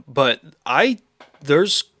Pennsylvania, but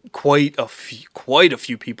there's quite a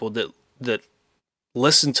few people that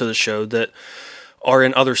listen to the show that are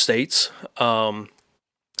in other states.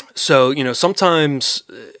 So, sometimes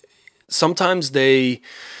I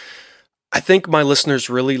think my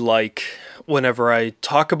listeners really like whenever I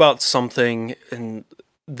talk about something and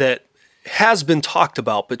that has been talked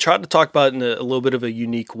about, but try to talk about it in a little bit of a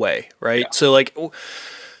unique way, right? Yeah. So like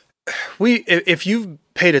if you've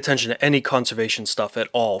paid attention to any conservation stuff at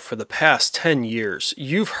all for the past 10 years,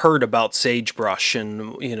 you've heard about sagebrush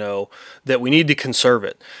and, that we need to conserve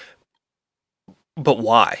it. But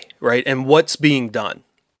why, right? And what's being done,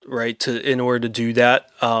 right, in order to do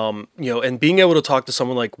that, and being able to talk to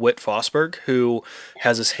someone like Whit Fosberg, who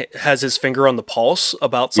has his finger on the pulse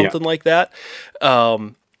about something like that,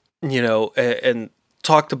 and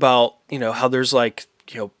talked about, how there's like,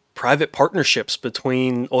 private partnerships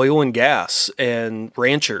between oil and gas and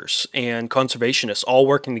ranchers and conservationists all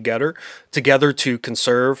working together to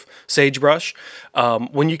conserve sagebrush.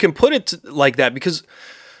 When you can put it like that, because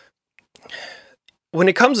when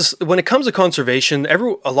it comes to conservation,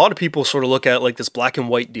 a lot of people sort of look at it like this black and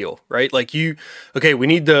white deal, right? Like we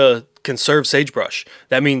need to conserve sagebrush.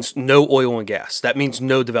 That means no oil and gas. That means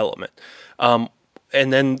no development. And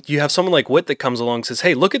then you have someone like Whit that comes along and says,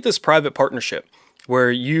 hey, look at this private partnership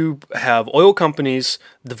where you have oil companies,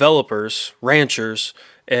 developers, ranchers,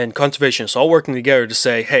 and conservationists all working together to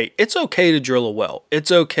say, hey, it's okay to drill a well.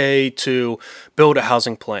 It's okay to build a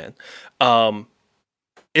housing plan.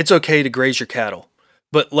 It's okay to graze your cattle.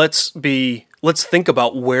 But let's think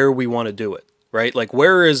about where we want to do it, right? Like,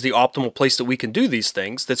 where is the optimal place that we can do these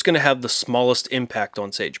things that's going to have the smallest impact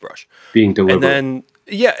on sagebrush? Being deliberate. And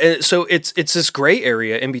then, so it's this gray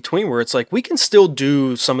area in between where it's like we can still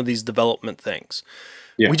do some of these development things.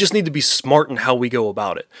 Yeah. We just need to be smart in how we go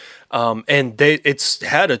about it. And it's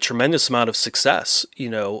had a tremendous amount of success,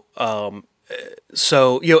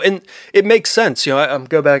 so, and it makes sense, I'm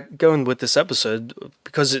going with this episode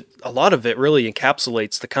because a lot of it really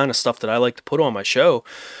encapsulates the kind of stuff that I like to put on my show.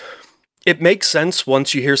 It makes sense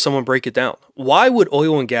once you hear someone break it down. Why would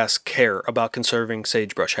oil and gas care about conserving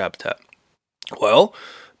sagebrush habitat? Well,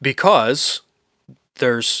 because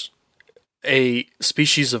there's a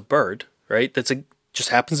species of bird, right? Just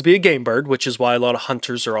happens to be a game bird, which is why a lot of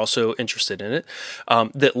hunters are also interested in it,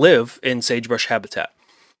 that live in sagebrush habitat.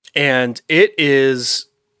 And it is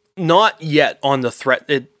not yet on the threat.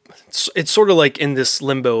 It's sort of like in this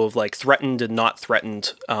limbo of like threatened and not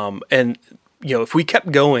threatened. And if we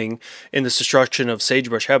kept going in this destruction of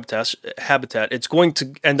sagebrush habitat, it's going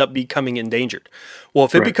to end up becoming endangered. Well,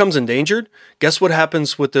 if it becomes endangered, guess what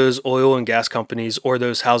happens with those oil and gas companies or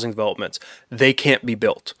those housing developments? They can't be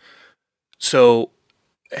built. So,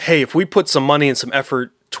 hey, if we put some money and some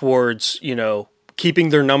effort towards, keeping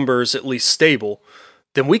their numbers at least stable,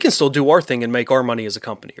 then we can still do our thing and make our money as a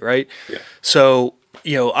company, right? Yeah. So,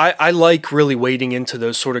 I like really wading into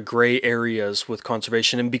those sort of gray areas with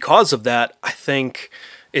conservation. And because of that, I think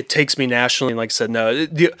it takes me nationally. And like I said, no,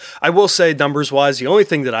 I will say numbers-wise, the only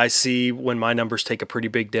thing that I see when my numbers take a pretty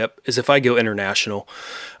big dip is if I go international.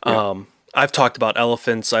 Yeah. I've talked about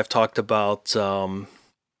elephants. I've talked about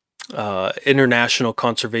international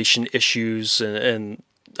conservation issues and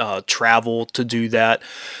travel to do that.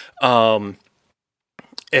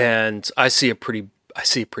 And I see a pretty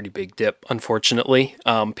big dip, unfortunately.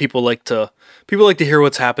 People like to hear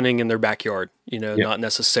what's happening in their backyard, not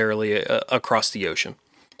necessarily across the ocean.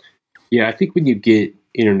 Yeah, I think when you get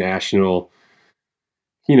international,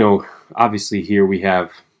 obviously here we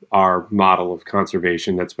have our model of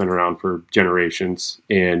conservation that's been around for generations,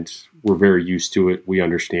 and we're very used to it. We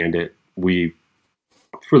understand it. We,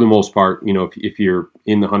 for the most part, if you're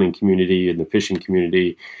in the hunting community and the fishing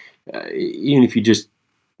community, even if you just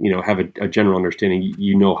have a general understanding,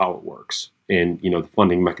 how it works, and the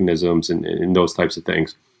funding mechanisms and those types of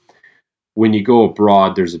things. When you go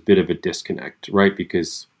abroad, there's a bit of a disconnect, right?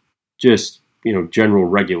 Because just general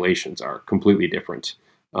regulations are completely different,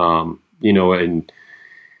 and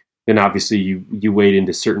then obviously you wade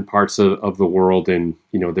into certain parts of the world, and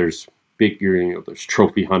there's there's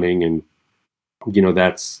trophy hunting, and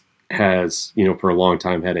has for a long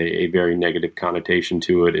time had a very negative connotation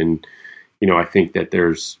to it, and I think that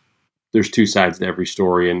there's two sides to every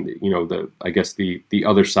story, and I guess the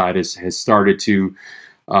other side has started to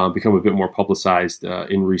become a bit more publicized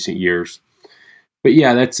in recent years. But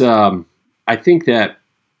yeah, that's I think that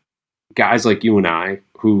guys like you and I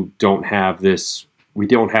who don't have this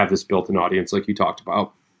built-in audience like you talked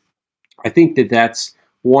about, I think that's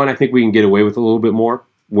one. I think we can get away with a little bit more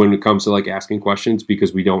when it comes to like asking questions,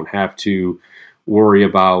 because we don't have to worry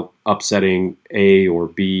about upsetting A or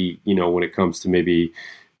B, when it comes to maybe,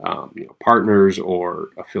 partners or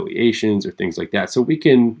affiliations or things like that. So we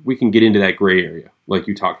can get into that gray area like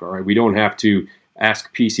you talked about, right? We don't have to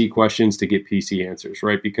ask PC questions to get PC answers,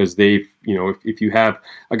 right? Because they've, if you have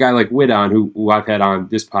a guy like Whit on, who I've had on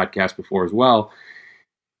this podcast before as well,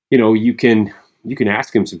 you can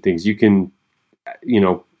ask him some things. You can,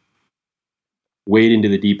 wade into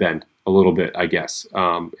the deep end a little bit, I guess,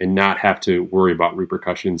 and not have to worry about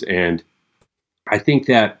repercussions. And I think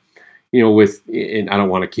that, and I don't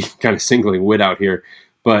want to keep kind of singling Whit out here,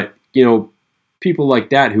 but, people like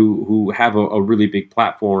that who have a really big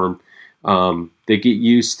platform, they get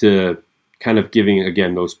used to kind of giving,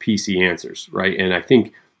 again, those PC answers, right? And I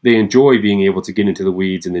think they enjoy being able to get into the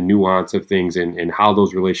weeds and the nuance of things and how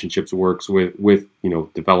those relationships works with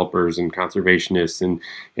developers and conservationists and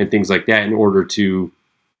things like that, in order to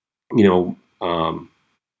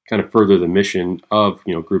kind of further the mission of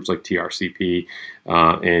groups like TRCP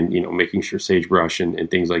and making sure sagebrush and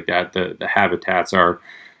things like that, the habitats are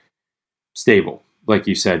stable, like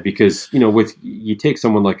you said, because you take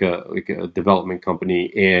someone like a development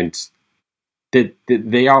company, and that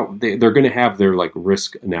they're going to have their like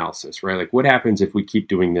risk analysis, right? Like, what happens if we keep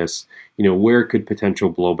doing this? Where could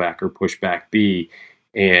potential blowback or pushback be?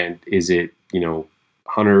 And is it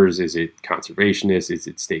hunters? Is it conservationists? Is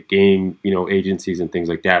it state game agencies and things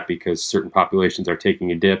like that? Because certain populations are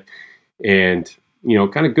taking a dip, and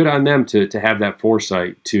kind of good on them to have that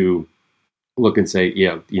foresight to look and say,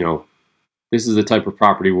 yeah, this is the type of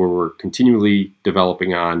property where we're continually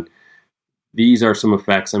developing on. These are some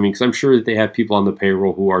effects. I mean, because I'm sure that they have people on the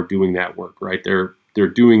payroll who are doing that work, right? They're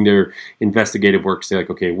doing their investigative work, say like,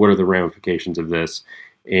 okay, what are the ramifications of this?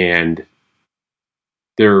 And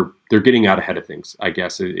they're getting out ahead of things, I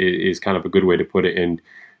guess, is kind of a good way to put it. And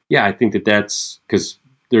yeah, I think that's because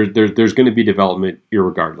there's going to be development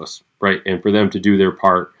irregardless, right? And for them to do their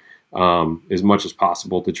part as much as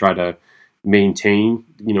possible to try to maintain,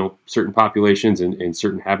 certain populations and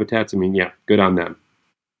certain habitats. I mean, yeah, good on them.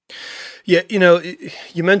 Yeah,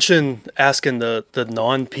 you mentioned asking the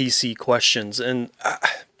non-PC questions, and I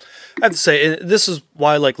have to say, this is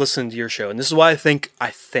why I like listening to your show, and this is why I think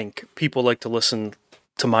people like to listen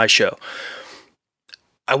to my show.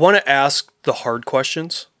 I want to ask the hard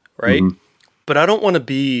questions, right? Mm-hmm. But I don't want to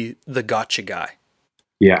be the gotcha guy.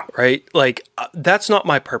 Yeah. Right? Like, that's not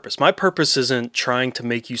my purpose. My purpose isn't trying to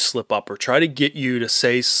make you slip up or try to get you to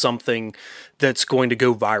say something that's going to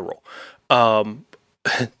go viral.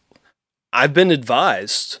 I've been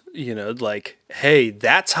advised, like, hey,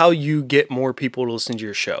 that's how you get more people to listen to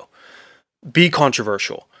your show. Be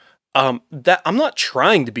controversial. That I'm not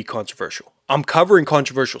trying to be controversial. I'm covering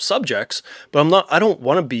controversial subjects, but I don't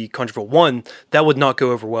want to be controversial. One, that would not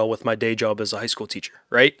go over well with my day job as a high school teacher,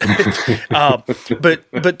 right?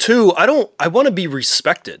 But two, I want to be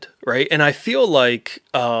respected, right? And I feel like,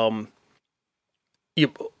 when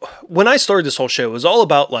I started this whole show, it was all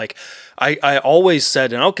about, like, I always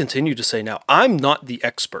said, and I'll continue to say now, I'm not the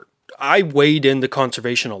expert. I wade into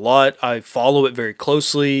conservation a lot. I follow it very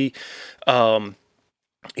closely. I've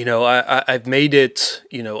made it,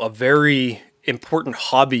 a very important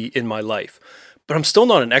hobby in my life, but I'm still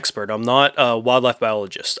not an expert. I'm not a wildlife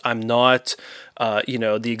biologist. I'm not,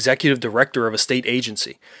 the executive director of a state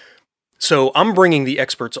agency. So I'm bringing the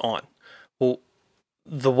experts on. Well,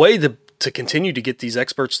 the way to continue to get these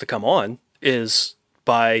experts to come on is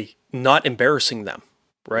by not embarrassing them,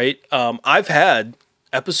 right? I've had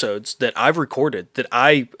episodes that I've recorded that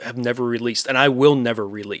I have never released and I will never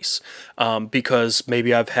release because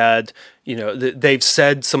maybe I've had, they've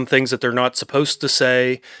said some things that they're not supposed to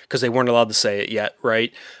say because they weren't allowed to say it yet,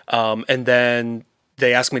 right? And then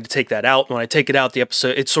they asked me to take that out. When I take it out,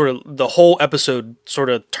 the whole episode sort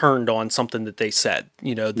of turned on something that they said,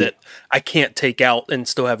 that I can't take out and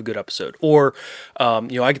still have a good episode. Or,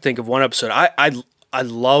 I could think of one episode. I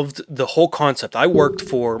loved the whole concept. I worked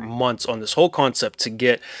for months on this whole concept to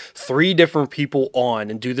get 3 different people on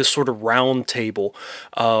and do this sort of round table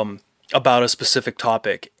about a specific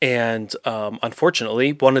topic. And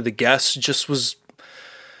unfortunately, one of the guests he was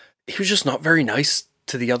just not very nice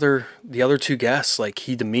to the other 2 guests. Like,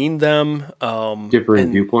 he demeaned them.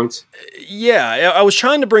 Differing viewpoints? Yeah, I was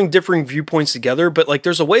trying to bring differing viewpoints together, but, like,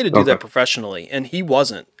 there's a way to do that professionally, and he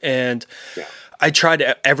wasn't. And I tried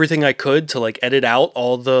everything I could to, like, edit out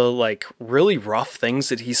all the, like, really rough things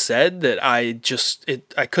that he said that I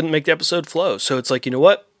couldn't make the episode flow. So it's like, you know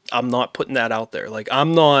what? I'm not putting that out there. Like,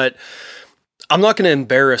 I'm not going to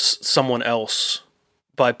embarrass someone else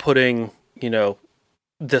by putting,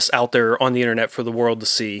 this out there on the internet for the world to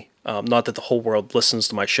see. Not that the whole world listens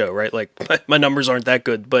to my show, right? Like, my numbers aren't that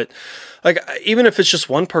good, but, like, even if it's just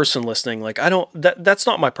one person listening, like, that's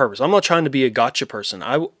not my purpose. I'm not trying to be a gotcha person.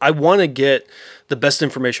 I want to get the best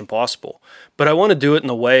information possible, but I want to do it in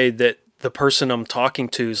a way that the person I'm talking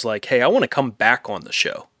to is like, hey, I want to come back on the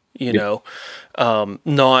show,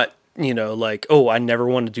 not, like, oh, I never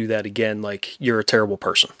want to do that again. Like, you're a terrible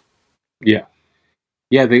person. Yeah.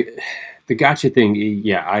 Yeah. The gotcha thing,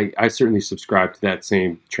 yeah, I certainly subscribe to that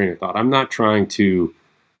same train of thought. I'm not trying to,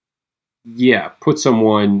 put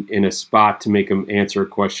someone in a spot to make them answer a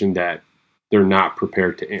question that they're not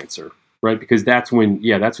prepared to answer, right? Because that's when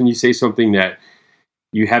you say something that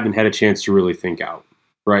you haven't had a chance to really think out,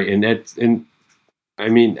 right? And I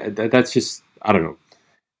mean, that's just, I don't know.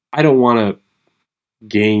 I don't want to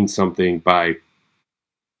gain something by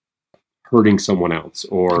hurting someone else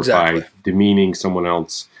or by demeaning someone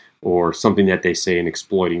else or something that they say and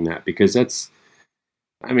exploiting that, because that's,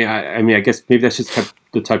 I guess maybe that's just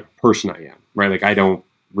the type of person I am, right? Like, I don't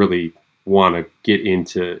really want to get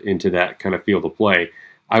into that kind of field of play.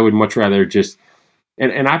 I would much rather just,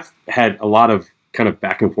 and I've had a lot of kind of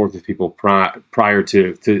back and forth with people prior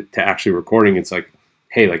to actually recording. It's like,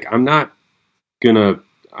 hey, like, I'm not gonna,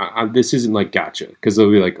 this isn't like gotcha, because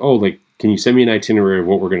they'll be like, oh, like, can you send me an itinerary of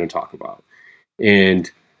what we're going to talk about?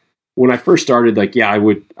 And when I first started, like, I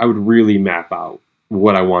would really map out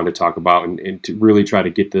what I wanted to talk about and to really try to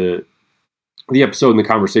get the the episode and the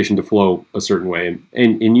conversation to flow a certain way.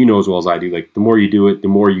 And you know as well as I do, like the more you do it, the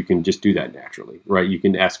more you can just do that naturally, right? You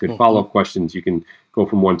can ask good follow-up questions. You can go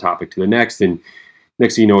from one topic to the next. And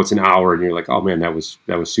next thing you know, it's an hour and you're like, oh man, that was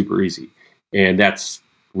super easy. And that's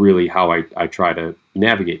really how I try to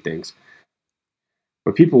navigate things.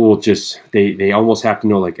 But people will just, they almost have to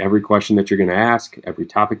know like every question that you're going to ask, every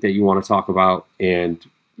topic that you want to talk about. And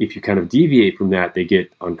if you kind of deviate from that, they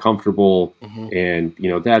get uncomfortable. And, you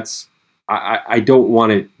know, that's, I don't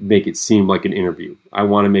want to make it seem like an interview. I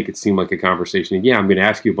want to make it seem like a conversation. And yeah, I'm going to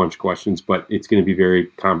ask you a bunch of questions, but it's going to be very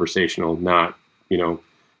conversational, not, you know,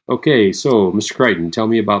 okay, so Mr. Crighton, tell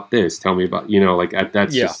me about this. Tell me about, you know, like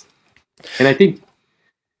that's just, and I think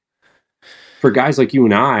for guys like you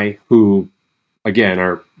and I, who again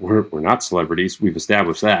we're not celebrities, we've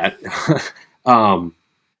established that.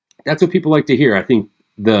 That's what people like to hear. I think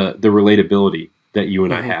the relatability that you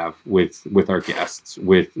and I have with our guests,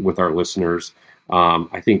 with our listeners.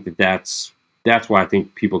 I think that's why I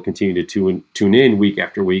think people continue to tune in week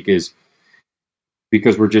after week, is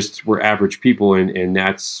because we're average people, and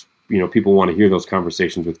that's, you know, people want to hear those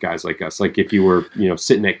conversations with guys like us. Like if you were, you know,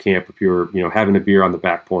 sitting at camp, if you were, you know, having a beer on the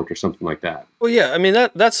back porch or something like that. Well, yeah, I mean,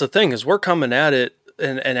 that's the thing, is we're coming at it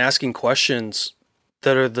and asking questions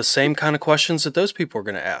that are the same kind of questions that those people are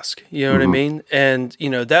going to ask. You know what I mean? And, you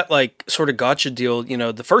know, that like sort of gotcha deal, you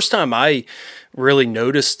know, the first time I really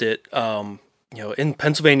noticed it, you know, in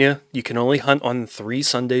Pennsylvania, you can only hunt on 3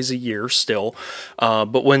 Sundays a year still.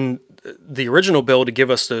 But when the original bill to give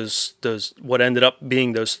us those what ended up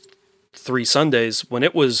being those 3 Sundays, when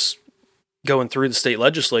it was going through the state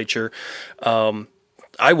legislature,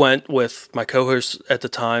 I went with my co-host at the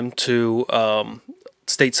time to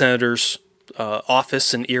state senator's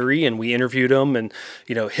office in Erie, and we interviewed him. And,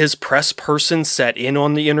 you know, his press person sat in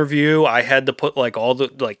on the interview. I had to put like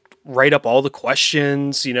write up all the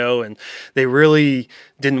questions, you know, and they really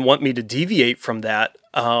didn't want me to deviate from that.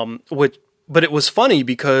 But it was funny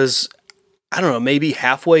because, I don't know, maybe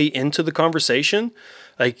halfway into the conversation,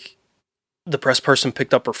 like the press person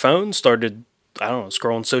picked up her phone, started, I don't know,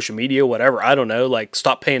 scrolling social media, whatever, I don't know, like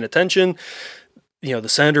stopped paying attention. You know, the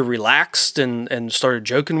senator relaxed and started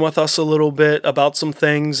joking with us a little bit about some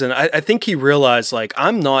things. And I think he realized, like,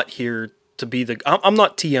 I'm not here to be I'm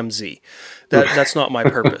not TMZ. That's not my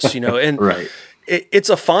purpose, you know. And it's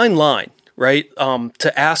a fine line, right?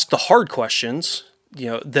 To ask the hard questions, you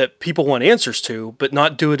know, that people want answers to, but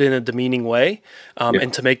not do it in a demeaning way,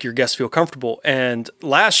 and to make your guests feel comfortable. And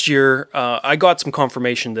last year, I got some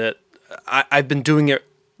confirmation that I've been doing it.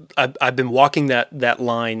 I've been walking that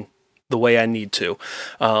line the way I need to.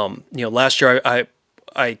 You know, last year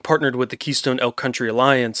I partnered with the Keystone Elk Country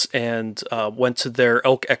Alliance and went to their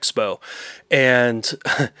elk expo, and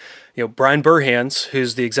you know, Brian Burhans,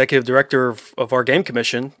 who's the executive director of our game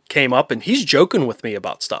commission, came up and he's joking with me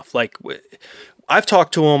about stuff. Like, I've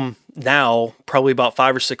talked to him now probably about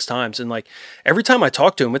 5 or 6 times, and like every time I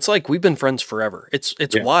talk to him, it's like we've been friends forever. It's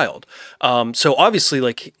wild. So obviously,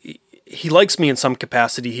 like, he likes me in some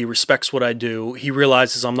capacity. He respects what I do. He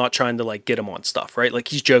realizes I'm not trying to like get him on stuff, right? Like,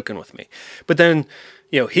 he's joking with me. But then,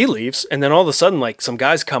 you know, he leaves, and then all of a sudden, like, some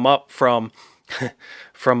guys come up from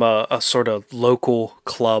a sort of local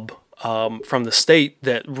club from the state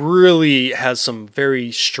that really has some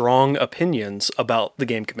very strong opinions about the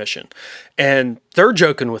Game Commission, and they're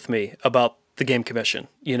joking with me about the Game Commission,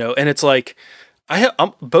 you know. And it's like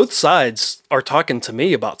both sides are talking to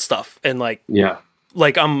me about stuff, and like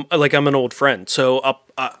I'm an old friend. So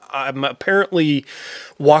I'm apparently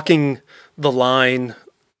walking the line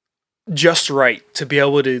just right to be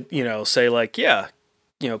able to, you know, say like, yeah,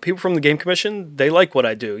 you know, people from the Game Commission, they like what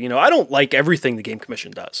I do. You know, I don't like everything the Game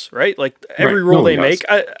Commission does, right? Like every rule they make,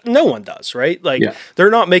 no one does, right? Like they're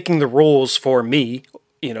not making the rules for me.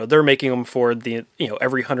 You know, they're making them for the, you know,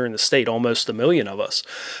 every hunter in the state, almost 1 million of us.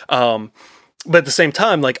 But at the same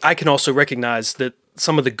time, like, I can also recognize that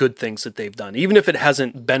some of the good things that they've done, even if it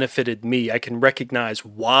hasn't benefited me, I can recognize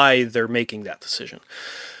why they're making that decision.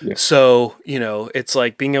 So, you know, it's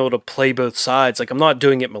like being able to play both sides. Like, I'm not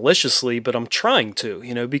doing it maliciously, but I'm trying to,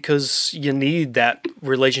 you know, because you need that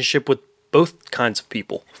relationship with both kinds of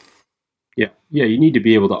people. Yeah. You need to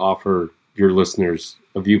be able to offer your listeners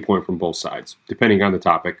a viewpoint from both sides, depending on the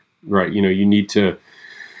topic, right? You know, you need to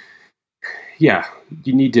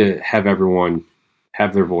have everyone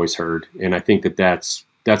have their voice heard. And I think that's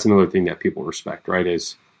another thing that people respect, right?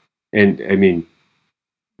 And I mean,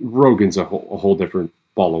 Rogan's a whole different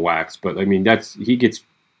ball of wax, but I mean, he gets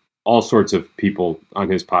all sorts of people on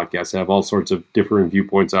his podcast, have all sorts of different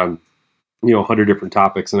viewpoints on, you know, 100 different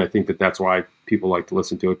topics. And I think that's why people like to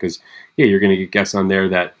listen to it, because you're going to get guests on there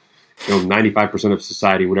that 95% of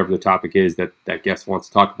society, whatever the topic is that guest wants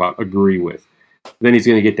to talk about, agree with. Then he's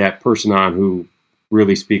going to get that person on who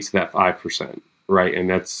really speaks to that 5%, right? And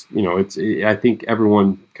that's, I think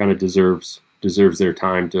everyone kind of deserves their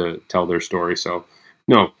time to tell their story. So,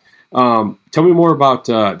 no. Tell me more about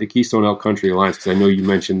the Keystone Elk Country Alliance, because I know you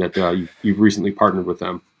mentioned that you've recently partnered with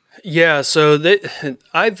them. Yeah, so during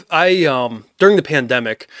the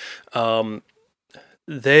pandemic,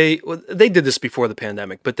 they did this before the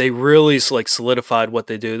pandemic, but they really solidified what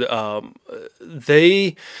they do.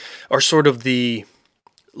 They are sort of the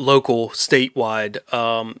local, statewide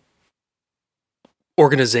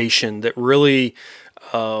organization that really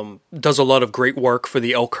does a lot of great work for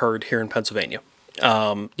the elk herd here in Pennsylvania.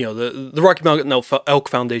 The Rocky Mountain Elk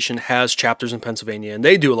Foundation has chapters in Pennsylvania, and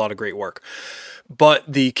they do a lot of great work. But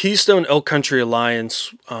the Keystone Elk Country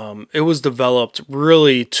Alliance, it was developed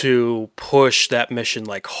really to push that mission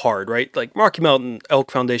hard, right? Like Rocky Mountain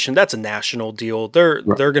Elk Foundation, that's a national deal. They're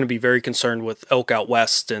going to be very concerned with elk out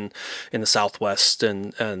west and in the Southwest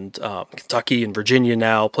and Kentucky and Virginia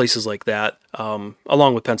now, places like that,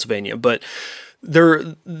 along with Pennsylvania. But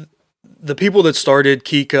the people that started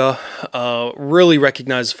KECA really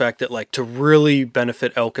recognize the fact that to really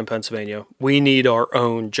benefit elk in Pennsylvania, we need our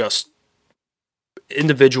own just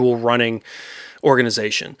individual running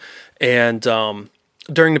organization. And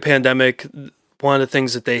during the pandemic, one of the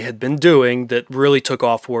things that they had been doing that really took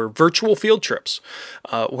off were virtual field trips,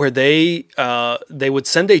 where they would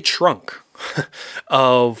send a trunk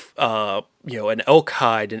of an elk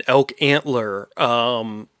hide, an elk antler,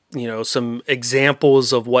 some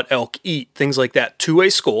examples of what elk eat, things like that, to a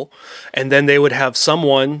school. And then they would have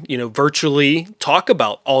someone, virtually talk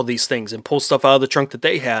about all these things and pull stuff out of the trunk that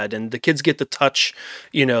they had. And the kids get to touch,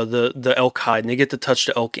 the elk hide, and they get to touch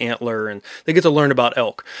the elk antler, and they get to learn about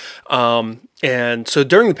elk. And so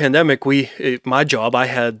during the pandemic, my job, I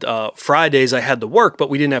had Fridays I had to work, but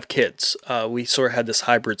we didn't have kids. We sort of had this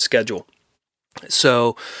hybrid schedule.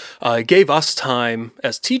 So it gave us time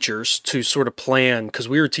as teachers to sort of plan, because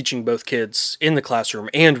we were teaching both kids in the classroom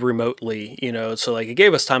and remotely, so it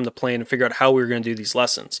gave us time to plan and figure out how we were going to do these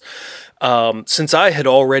lessons. Since I had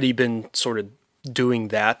already been sort of doing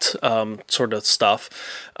that sort of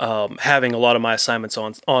stuff, having a lot of my assignments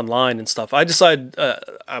online and stuff, I decided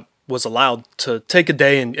I was allowed to take a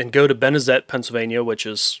day and go to Benezet, Pennsylvania, which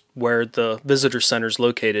is where the visitor center is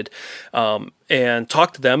located, and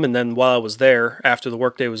talk to them. And then while I was there, after the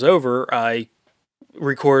workday was over, I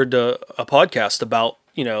recorded a podcast about,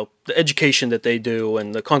 the education that they do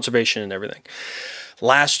and the conservation and everything.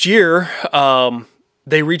 Last year,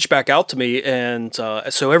 they reached back out to me, and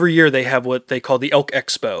so every year they have what they call the Elk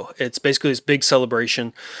Expo. It's basically this big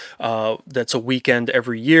celebration that's a weekend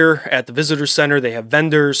every year at the visitor center. They have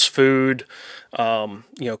vendors, food,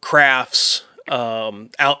 crafts.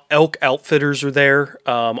 Elk outfitters are there.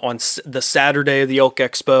 On the Saturday of the Elk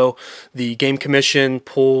Expo, the Game Commission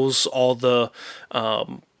pulls all the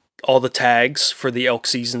tags for the elk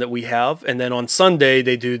season that we have. And then on Sunday,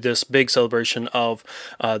 they do this big celebration of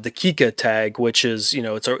the KECA tag, which is,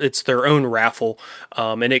 it's their own raffle.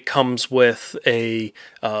 And it comes with a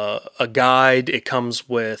guide. It comes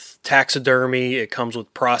with taxidermy. It comes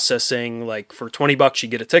with processing. For $20, you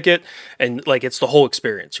get a ticket, and it's the whole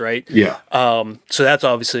experience, right? Yeah. So that's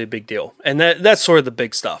obviously a big deal. And that's sort of the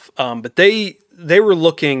big stuff. But they've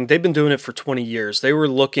been doing it for 20 years. They were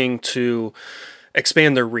looking to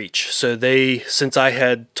expand their reach. So since I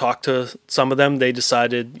had talked to some of them, they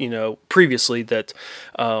decided, previously that,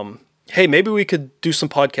 hey, maybe we could do some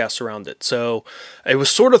podcasts around it. So it was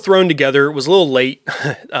sort of thrown together. It was a little late.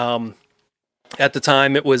 At the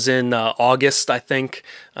time, it was in August, I think,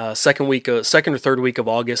 second or third week of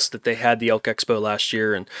August that they had the Elk Expo last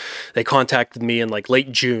year, and they contacted me in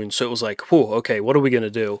late June. So it was whew, okay, what are we going to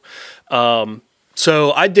do?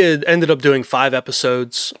 So I ended up doing 5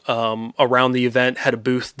 episodes around the event, had a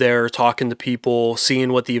booth there, talking to people,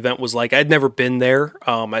 seeing what the event was like. I'd never been there.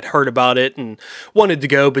 I'd heard about it and wanted to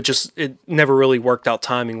go, but just it never really worked out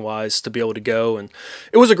timing-wise to be able to go, and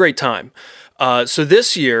it was a great time. So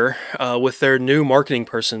this year, with their new marketing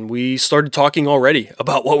person, we started talking already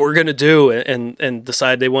about what we're going to do, and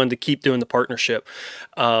decided they wanted to keep doing the partnership.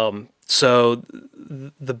 So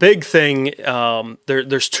the big thing,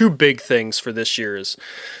 there's 2 big things for this year is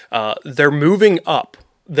they're moving up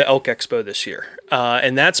the Elk Expo this year.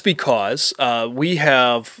 And that's because we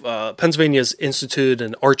have Pennsylvania's instituted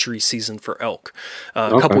an archery season for elk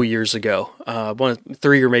a couple years ago,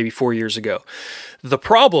 3 or maybe 4 years ago. The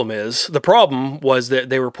problem was that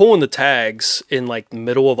they were pulling the tags in the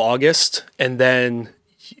middle of August, and then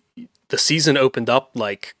the season opened up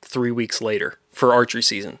 3 weeks later for archery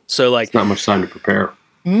season. So it's not much time to prepare.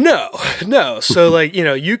 No, no. So like,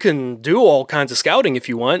 you can do all kinds of scouting if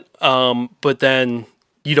you want, but then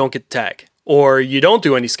you don't get the tag. Or you don't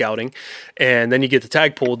do any scouting, and then you get the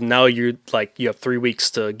tag pulled, and now you have 3 weeks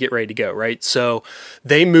to get ready to go, right? So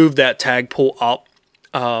they moved that tag pull up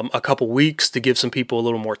a couple weeks to give some people a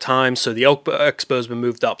little more time. So the Elk Expo has been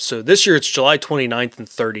moved up. So this year it's July 29th and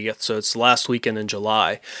 30th. So it's the last weekend in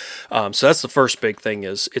July. So that's the first big thing,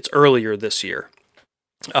 is it's earlier this year.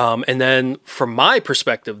 And then from my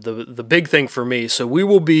perspective, the big thing for me, so we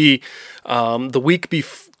will be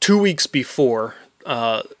 2 weeks before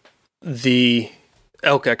the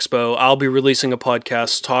Elk Expo, I'll be releasing a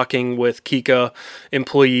podcast talking with Kika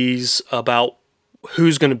employees about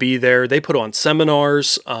who's going to be there. They put on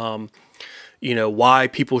seminars, why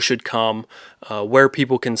people should come, where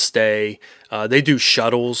people can stay. They do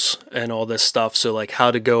shuttles and all this stuff. So like how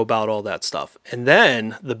to go about all that stuff. And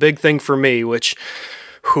then the big thing for me, which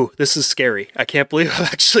this is scary. I can't believe I'm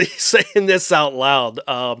actually saying this out loud.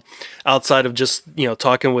 Outside of just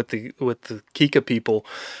talking with the Kika people,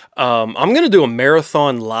 I'm going to do a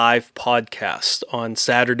marathon live podcast on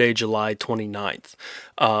Saturday, July 29th.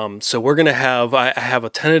 So we're going to have I have a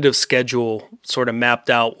tentative schedule sort of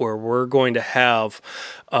mapped out where we're going to have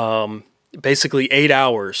basically 8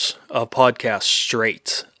 hours of podcast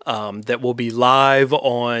straight that will be live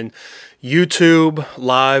on YouTube,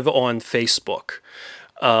 live on Facebook.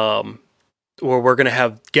 Where we're going to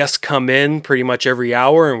have guests come in pretty much every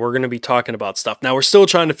hour, and we're going to be talking about stuff. Now, we're still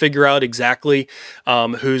trying to figure out exactly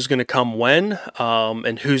who's going to come when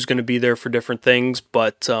and who's going to be there for different things.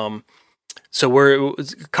 But so a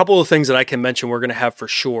couple of things that I can mention we're going to have for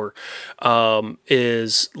sure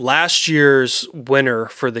is last year's winner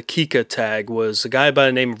for the Kika tag was a guy by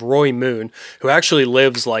the name of Roy Moon, who actually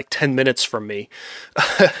lives like 10 minutes from me.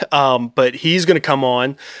 But he's going to come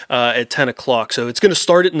on at 10 o'clock. So it's going to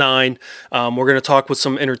start at 9. We're going to talk with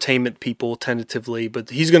some entertainment people tentatively, but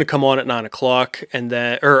he's going to come on at 9 o'clock at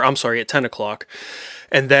 10 o'clock.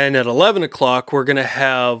 And then at 11 o'clock, we're going to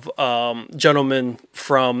have a gentleman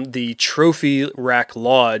from the Trophy Rack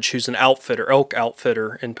Lodge, who's an elk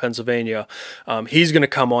outfitter in Pennsylvania. He's going to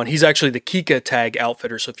come on. He's actually the Kika tag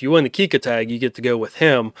outfitter. So if you win the Kika tag, you get to go with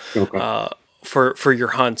him for your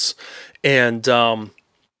hunts. And so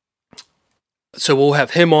we'll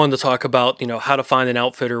have him on to talk about, how to find an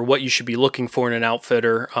outfitter, what you should be looking for in an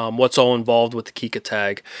outfitter, what's all involved with the Kika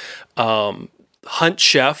tag. Hunt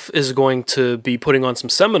Chef is going to be putting on some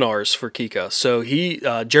seminars for Kika. So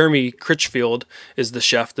Jeremy Critchfield is the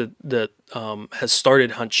chef that has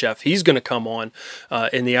started Hunt Chef. He's going to come on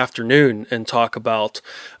in the afternoon and talk about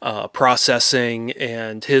processing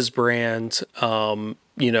and his brand, and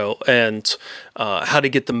how to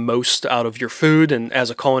get the most out of your food. And as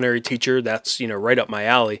a culinary teacher, that's, right up my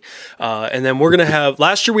alley. And then we're going to have,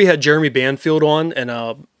 last year we had Jeremy Banfield on,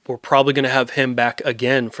 and we're probably going to have him back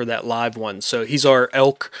again for that live one. So he's our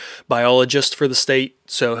elk biologist for the state.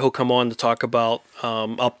 So he'll come on to talk about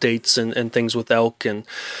updates and things with elk. And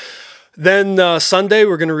then Sunday,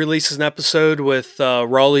 we're going to release an episode with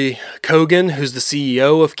Raleigh Kogan, who's the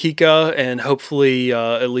CEO of Kika, and hopefully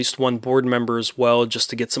at least one board member as well, just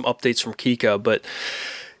to get some updates from Kika. But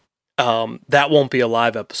that won't be a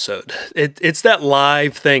live episode. It's that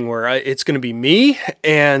live thing where it's going to be me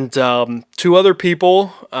and 2 other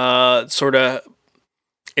people sort of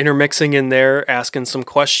intermixing in there, asking some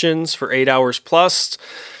questions for 8 hours plus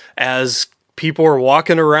as people are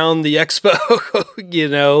walking around the expo,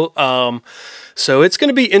 so it's going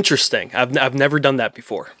to be interesting. I've never done that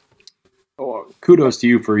before. Oh, kudos to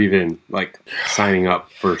you for even signing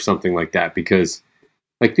up for something like that, because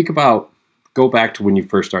go back to when you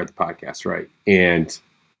first started the podcast, right? And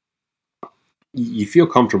you feel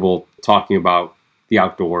comfortable talking about the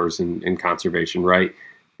outdoors and conservation, right?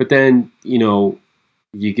 But then,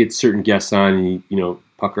 you get certain guests on and you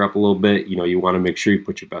pucker up a little bit. You want to make sure you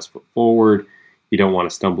put your best foot forward. You don't want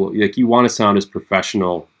to stumble. You want to sound as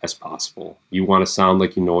professional as possible. You want to sound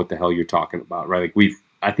like you know what the hell you're talking about, right?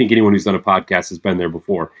 I think anyone who's done a podcast has been there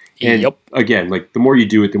before. And again, the more you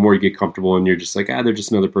do it, the more you get comfortable, and you're just they're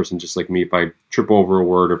just another person just like me. If I trip over a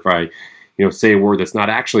word, or if I, say a word that's not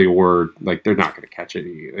actually a word, they're not going to catch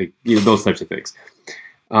it. Those types of things.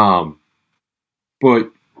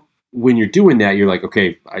 But when you're doing that, you're like,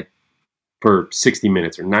 okay, for 60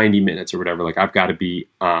 minutes or 90 minutes or whatever, I've got to be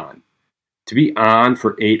on. To be on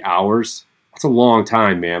for 8 hours, that's a long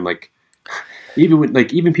time, man.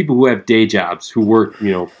 Even people who have day jobs who work,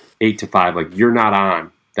 8 to 5, you're not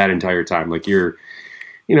on that entire time. You're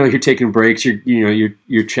taking breaks,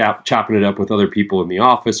 you're chopping it up with other people in the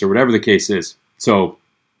office or whatever the case is. So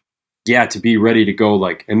yeah, to be ready to go,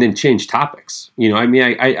 and then change topics.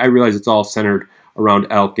 I realize it's all centered around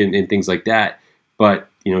elk and things like that. But,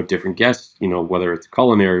 different guests, whether it's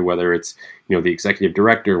culinary, whether it's, the executive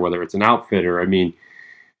director, whether it's an outfitter. I mean,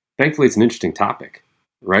 thankfully it's an interesting topic,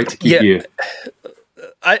 right? To keep you.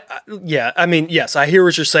 I mean, yes, I hear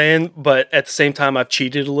what you're saying, but at the same time, I've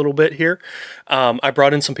cheated a little bit here. I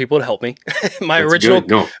brought in some people to help me. my original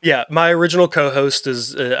co-host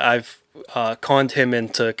is I've conned him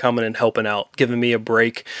into coming and helping out, giving me a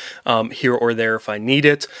break here or there if I need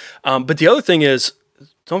it. But the other thing is,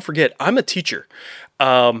 don't forget, I'm a teacher.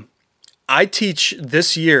 I teach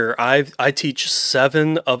this year. I teach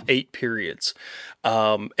 7 of 8 periods.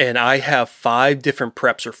 And I have 5 different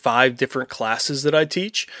preps or 5 different classes that I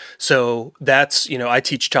teach. So that's, I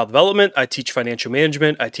teach child development, I teach financial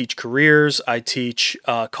management, I teach careers, I teach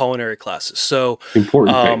culinary classes. So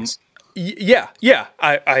important things. Yeah,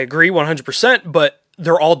 I agree 100%, but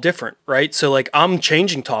they're all different, right? So like I'm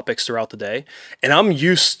changing topics throughout the day, and I'm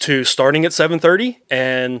used to starting at 7:30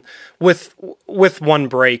 and with one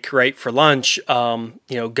break, right, for lunch,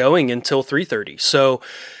 going until 3:30. So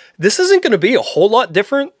this isn't going to be a whole lot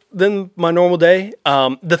different than my normal day.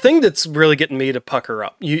 The thing that's really getting me to pucker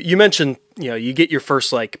up, you mentioned, you get your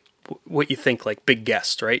first, like, what you think, like, big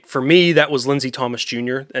guest, right? For me, that was Lindsey Thomas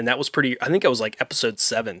Jr., and that was I think it was like episode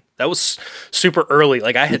 7. That was super early.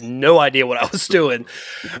 Like, I had no idea what I was doing.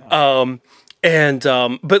 But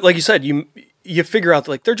like you said, you figure out,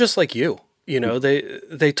 like, they're just like you,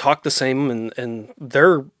 they talk the same, and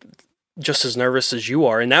they're just as nervous as you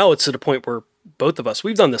are. And now it's at a point where both of us,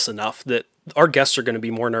 we've done this enough that our guests are going to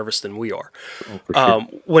be more nervous than we are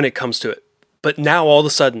when it comes to it. But now all of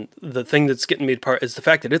a sudden, the thing that's getting me apart is the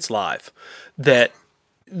fact that it's live. That,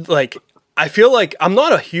 like, I feel like I'm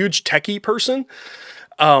not a huge techie person,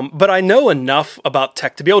 but I know enough about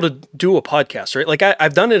tech to be able to do a podcast, right? Like,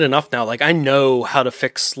 I've done it enough now. Like, I know how to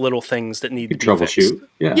fix little things that need to be fixed.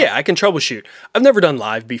 Yeah, I can troubleshoot. I've never done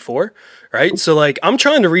live before, right? So, like, I'm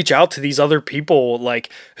trying to reach out to these other people,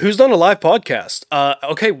 like, who's done a live podcast?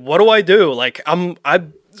 Okay, what do I do? Like, I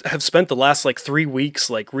have spent the last, like, 3 weeks,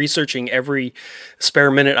 like, researching every spare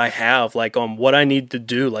minute I have, like, on what I need to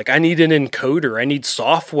do. Like, I need an encoder. I need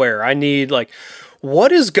software. I need, like,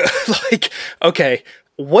 what is good? Like, okay,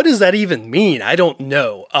 what does that even mean? I don't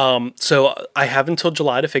know. So I have until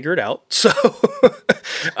July to figure it out. So,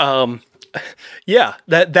 yeah,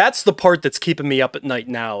 that's the part that's keeping me up at night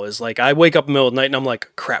now, is like, I wake up in the middle of the night and I'm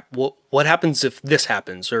like, crap, what happens if this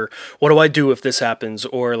happens? Or what do I do if this happens?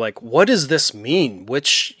 Or, like, what does this mean?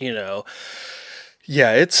 Which,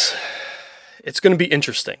 yeah, it's going to be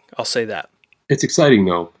interesting. I'll say that. It's exciting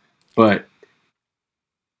though, but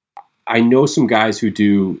I know some guys who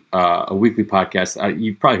do a weekly podcast.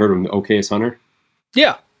 You've probably heard of them, the OKS Hunter.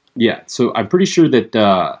 Yeah. Yeah. So I'm pretty sure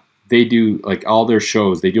that they do, like, all their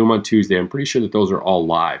shows. They do them on Tuesday. I'm pretty sure that those are all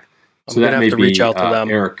live. So that may be reach out to them.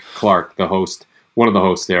 Eric Clark, the host, one of the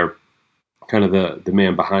hosts there, kind of the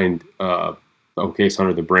man behind the OKS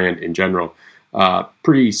Hunter, the brand in general.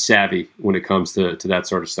 Pretty savvy when it comes to that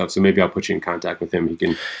sort of stuff. So maybe I'll put you in contact with him. He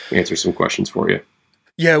can answer some questions for you.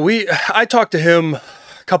 Yeah, I talked to him a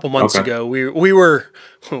couple months ago. We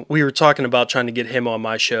were talking about trying to get him on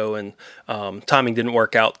my show, and timing didn't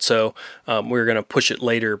work out, so we were going to push it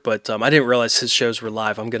later. But I didn't realize his shows were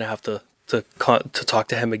live. I'm going to have to talk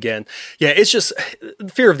to him again. Yeah, it's just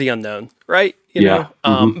fear of the unknown, right? You know.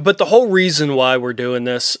 But the whole reason why we're doing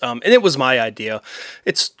this, and it was my idea.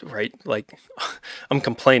 It's right. Like, I'm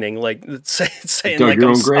complaining, like, saying, Dug like,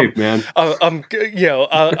 your own grave, man.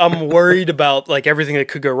 I'm worried about, like, everything that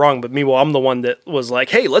could go wrong. But meanwhile, I'm the one that was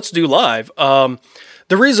like, hey, let's do live. The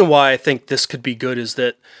reason why I think this could be good is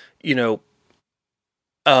that,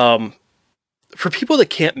 for people that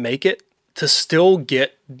can't make it, to still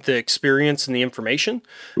get the experience and the information,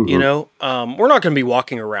 we're not going to be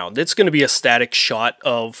walking around. It's going to be a static shot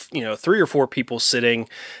of, 3 or 4 people sitting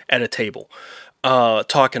at a table,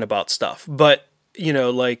 talking about stuff. But,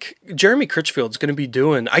 like, Jeremy Critchfield's going to be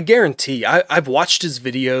doing, I guarantee, I've watched his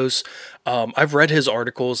videos. I've read his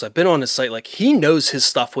articles. I've been on his site. Like, he knows his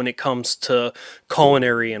stuff when it comes to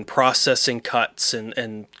culinary and processing cuts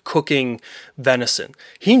and cooking venison.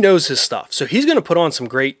 He knows his stuff. So he's going to put on some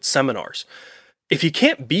great seminars. If you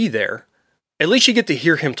can't be there, at least you get to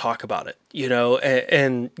hear him talk about it,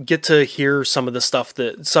 and get to hear some of the stuff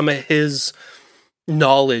some of his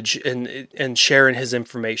knowledge and sharing his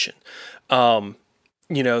information. So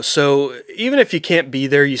even if you can't be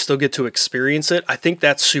there, you still get to experience it. I think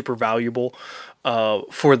that's super valuable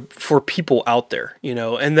for people out there,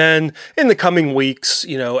 and then in the coming weeks,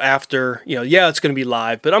 after, it's going to be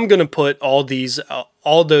live, but I'm going to put all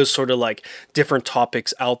those sort of, like, different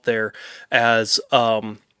topics out there as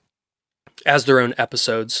their own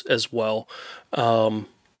episodes as well.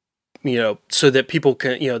 So that people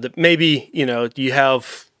can, that maybe, you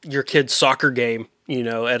have your kid's soccer game,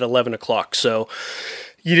 at 11 o'clock. So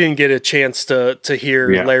you didn't get a chance to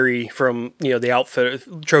hear Larry from, the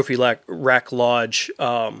outfit Trophy Rack Lodge,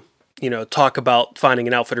 talk about finding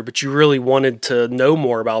an outfitter, but you really wanted to know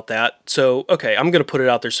more about that. So, okay, I'm going to put it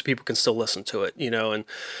out there so people can still listen to it, and we're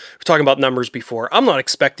talking about numbers before. I'm not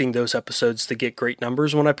expecting those episodes to get great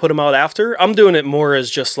numbers when I put them out after. I'm doing it more as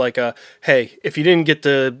just like hey, if you didn't get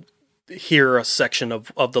to hear a section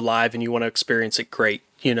of the live and you want to experience it, great.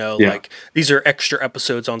 Like these are extra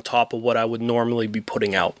episodes on top of what I would normally be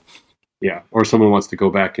putting out. Yeah. Or someone wants to go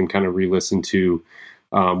back and kind of re-listen to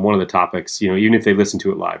one of the topics, even if they listen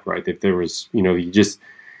to it live, right? If there was, it's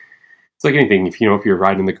like anything, if you're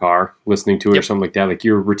riding in the car, listening to it or something like that, like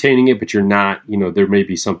you're retaining it, but you're not, there may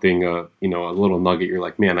be something, a little nugget. You're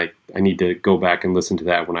like, man, I need to go back and listen to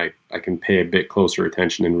that when I can pay a bit closer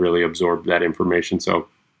attention and really absorb that information. So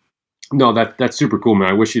no, that's super cool,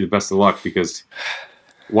 man. I wish you the best of luck, because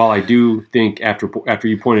while I do think after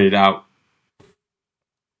you pointed it out,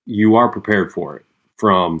 you are prepared for it,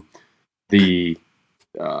 from the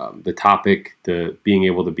topic, the being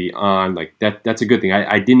able to be on, like that's a good thing.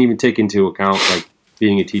 I didn't even take into account, like,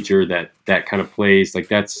 being a teacher, that kind of plays, like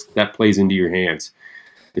that plays into your hands.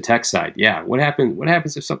 The tech side, yeah. What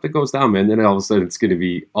happens if something goes down, man? Then all of a sudden it's going to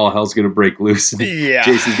be, all hell's going to break loose. And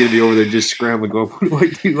Jason's going to be over there just scrambling, going, what do I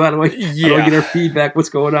do? How do I get our feedback? What's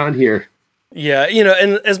going on here? Yeah,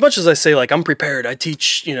 and as much as I say, like, I'm prepared, I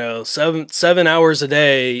teach, 7 hours a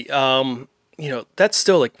day, that's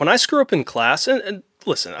still, like, when I screw up in class, and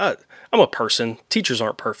listen, I'm a person, teachers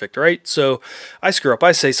aren't perfect, right? So I screw up,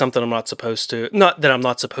 I say something I'm not supposed to, not that I'm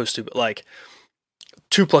not supposed to, but like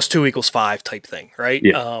 2 + 2 = 5 type thing, right?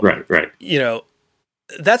 Yeah, right.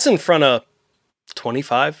 That's in front of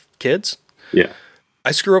 25 kids. Yeah.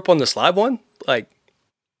 I screw up on this live one, like,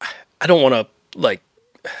 I don't want to, like,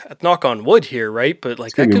 knock on wood here, right? But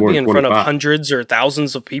like, that could be in front of hundreds or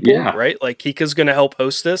thousands of people, right? Like, Kika's going to help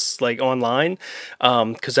host this, like, online,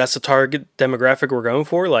 because that's the target demographic we're going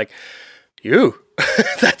for. Like,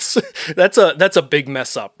 that's a big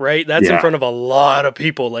mess up, right? That's in front of a lot of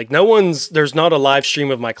people. Like, there's not a live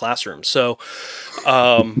stream of my classroom. So,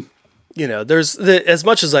 there's as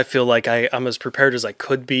much as I feel like I'm as prepared as I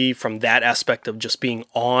could be from that aspect of just being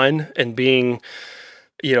on and being,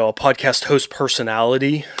 a podcast host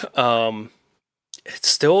personality. It's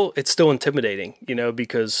still intimidating,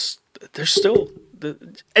 because there's still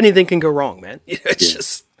anything can go wrong, man. It's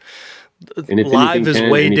just, live is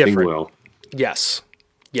way different. Will. Yes.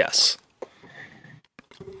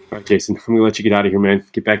 All right, Jason, I'm going to let you get out of here, man.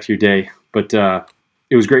 Get back to your day. But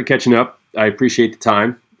it was great catching up. I appreciate the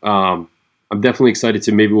time. I'm definitely excited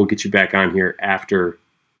to, maybe we'll get you back on here after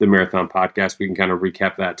the marathon podcast. We can kind of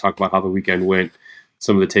recap that, talk about how the weekend went,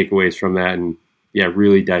 some of the takeaways from that, and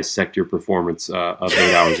really dissect your performance of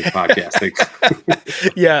 8 hours of podcasting.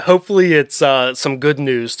 Yeah, hopefully it's some good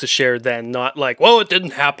news to share then, not like, well, it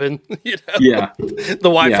didn't happen. Yeah. The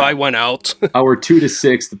Wi-Fi went out. Hour 2 to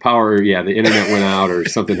 6, the power, the internet went out, or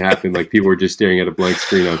something happened. Like, people were just staring at a blank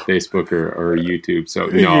screen on Facebook or YouTube. So,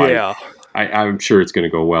 I'm sure it's going to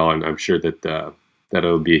go well, and I'm sure that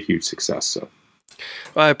it'll be a huge success. So.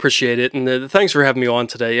 I appreciate it, and thanks for having me on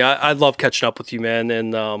today. I love catching up with you, man,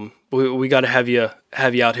 and we got to have you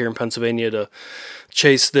out here in Pennsylvania to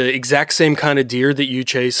chase the exact same kind of deer that you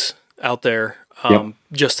chase out there,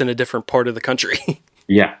 just in a different part of the country.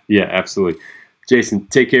 Yeah, absolutely. Jason,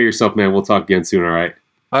 take care of yourself, man. We'll talk again soon, all right?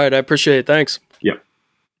 All right, I appreciate it. Thanks. Yep.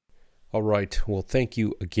 All right. Well, thank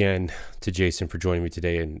you again to Jason for joining me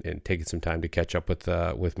today and taking some time to catch up with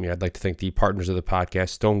me. I'd like to thank the partners of the podcast,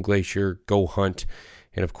 Stone Glacier, Go Hunt,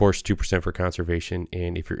 and of course, 2% for Conservation.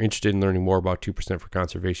 And if you're interested in learning more about 2% for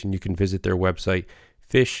Conservation, you can visit their website,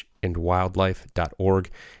 fishandwildlife.org.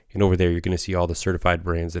 And over there, you're going to see all the certified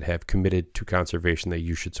brands that have committed to conservation that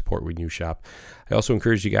you should support when you shop. I also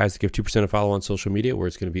encourage you guys to give 2% a follow on social media, where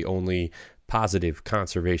it's going to be only positive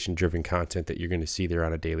conservation-driven content that you're going to see there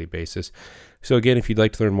on a daily basis. So again, if you'd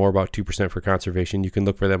like to learn more about 2% for Conservation, you can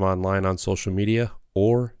look for them online on social media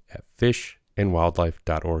or at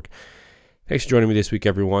fishandwildlife.org. Thanks for joining me this week,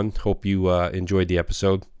 everyone. Hope you enjoyed the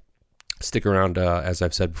episode. Stick around, as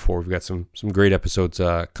I've said before. We've got some great episodes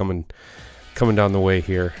coming down the way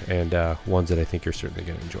here, and ones that I think you're certainly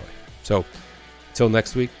going to enjoy. So until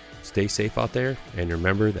next week, stay safe out there, and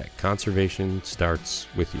remember that conservation starts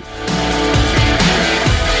with you.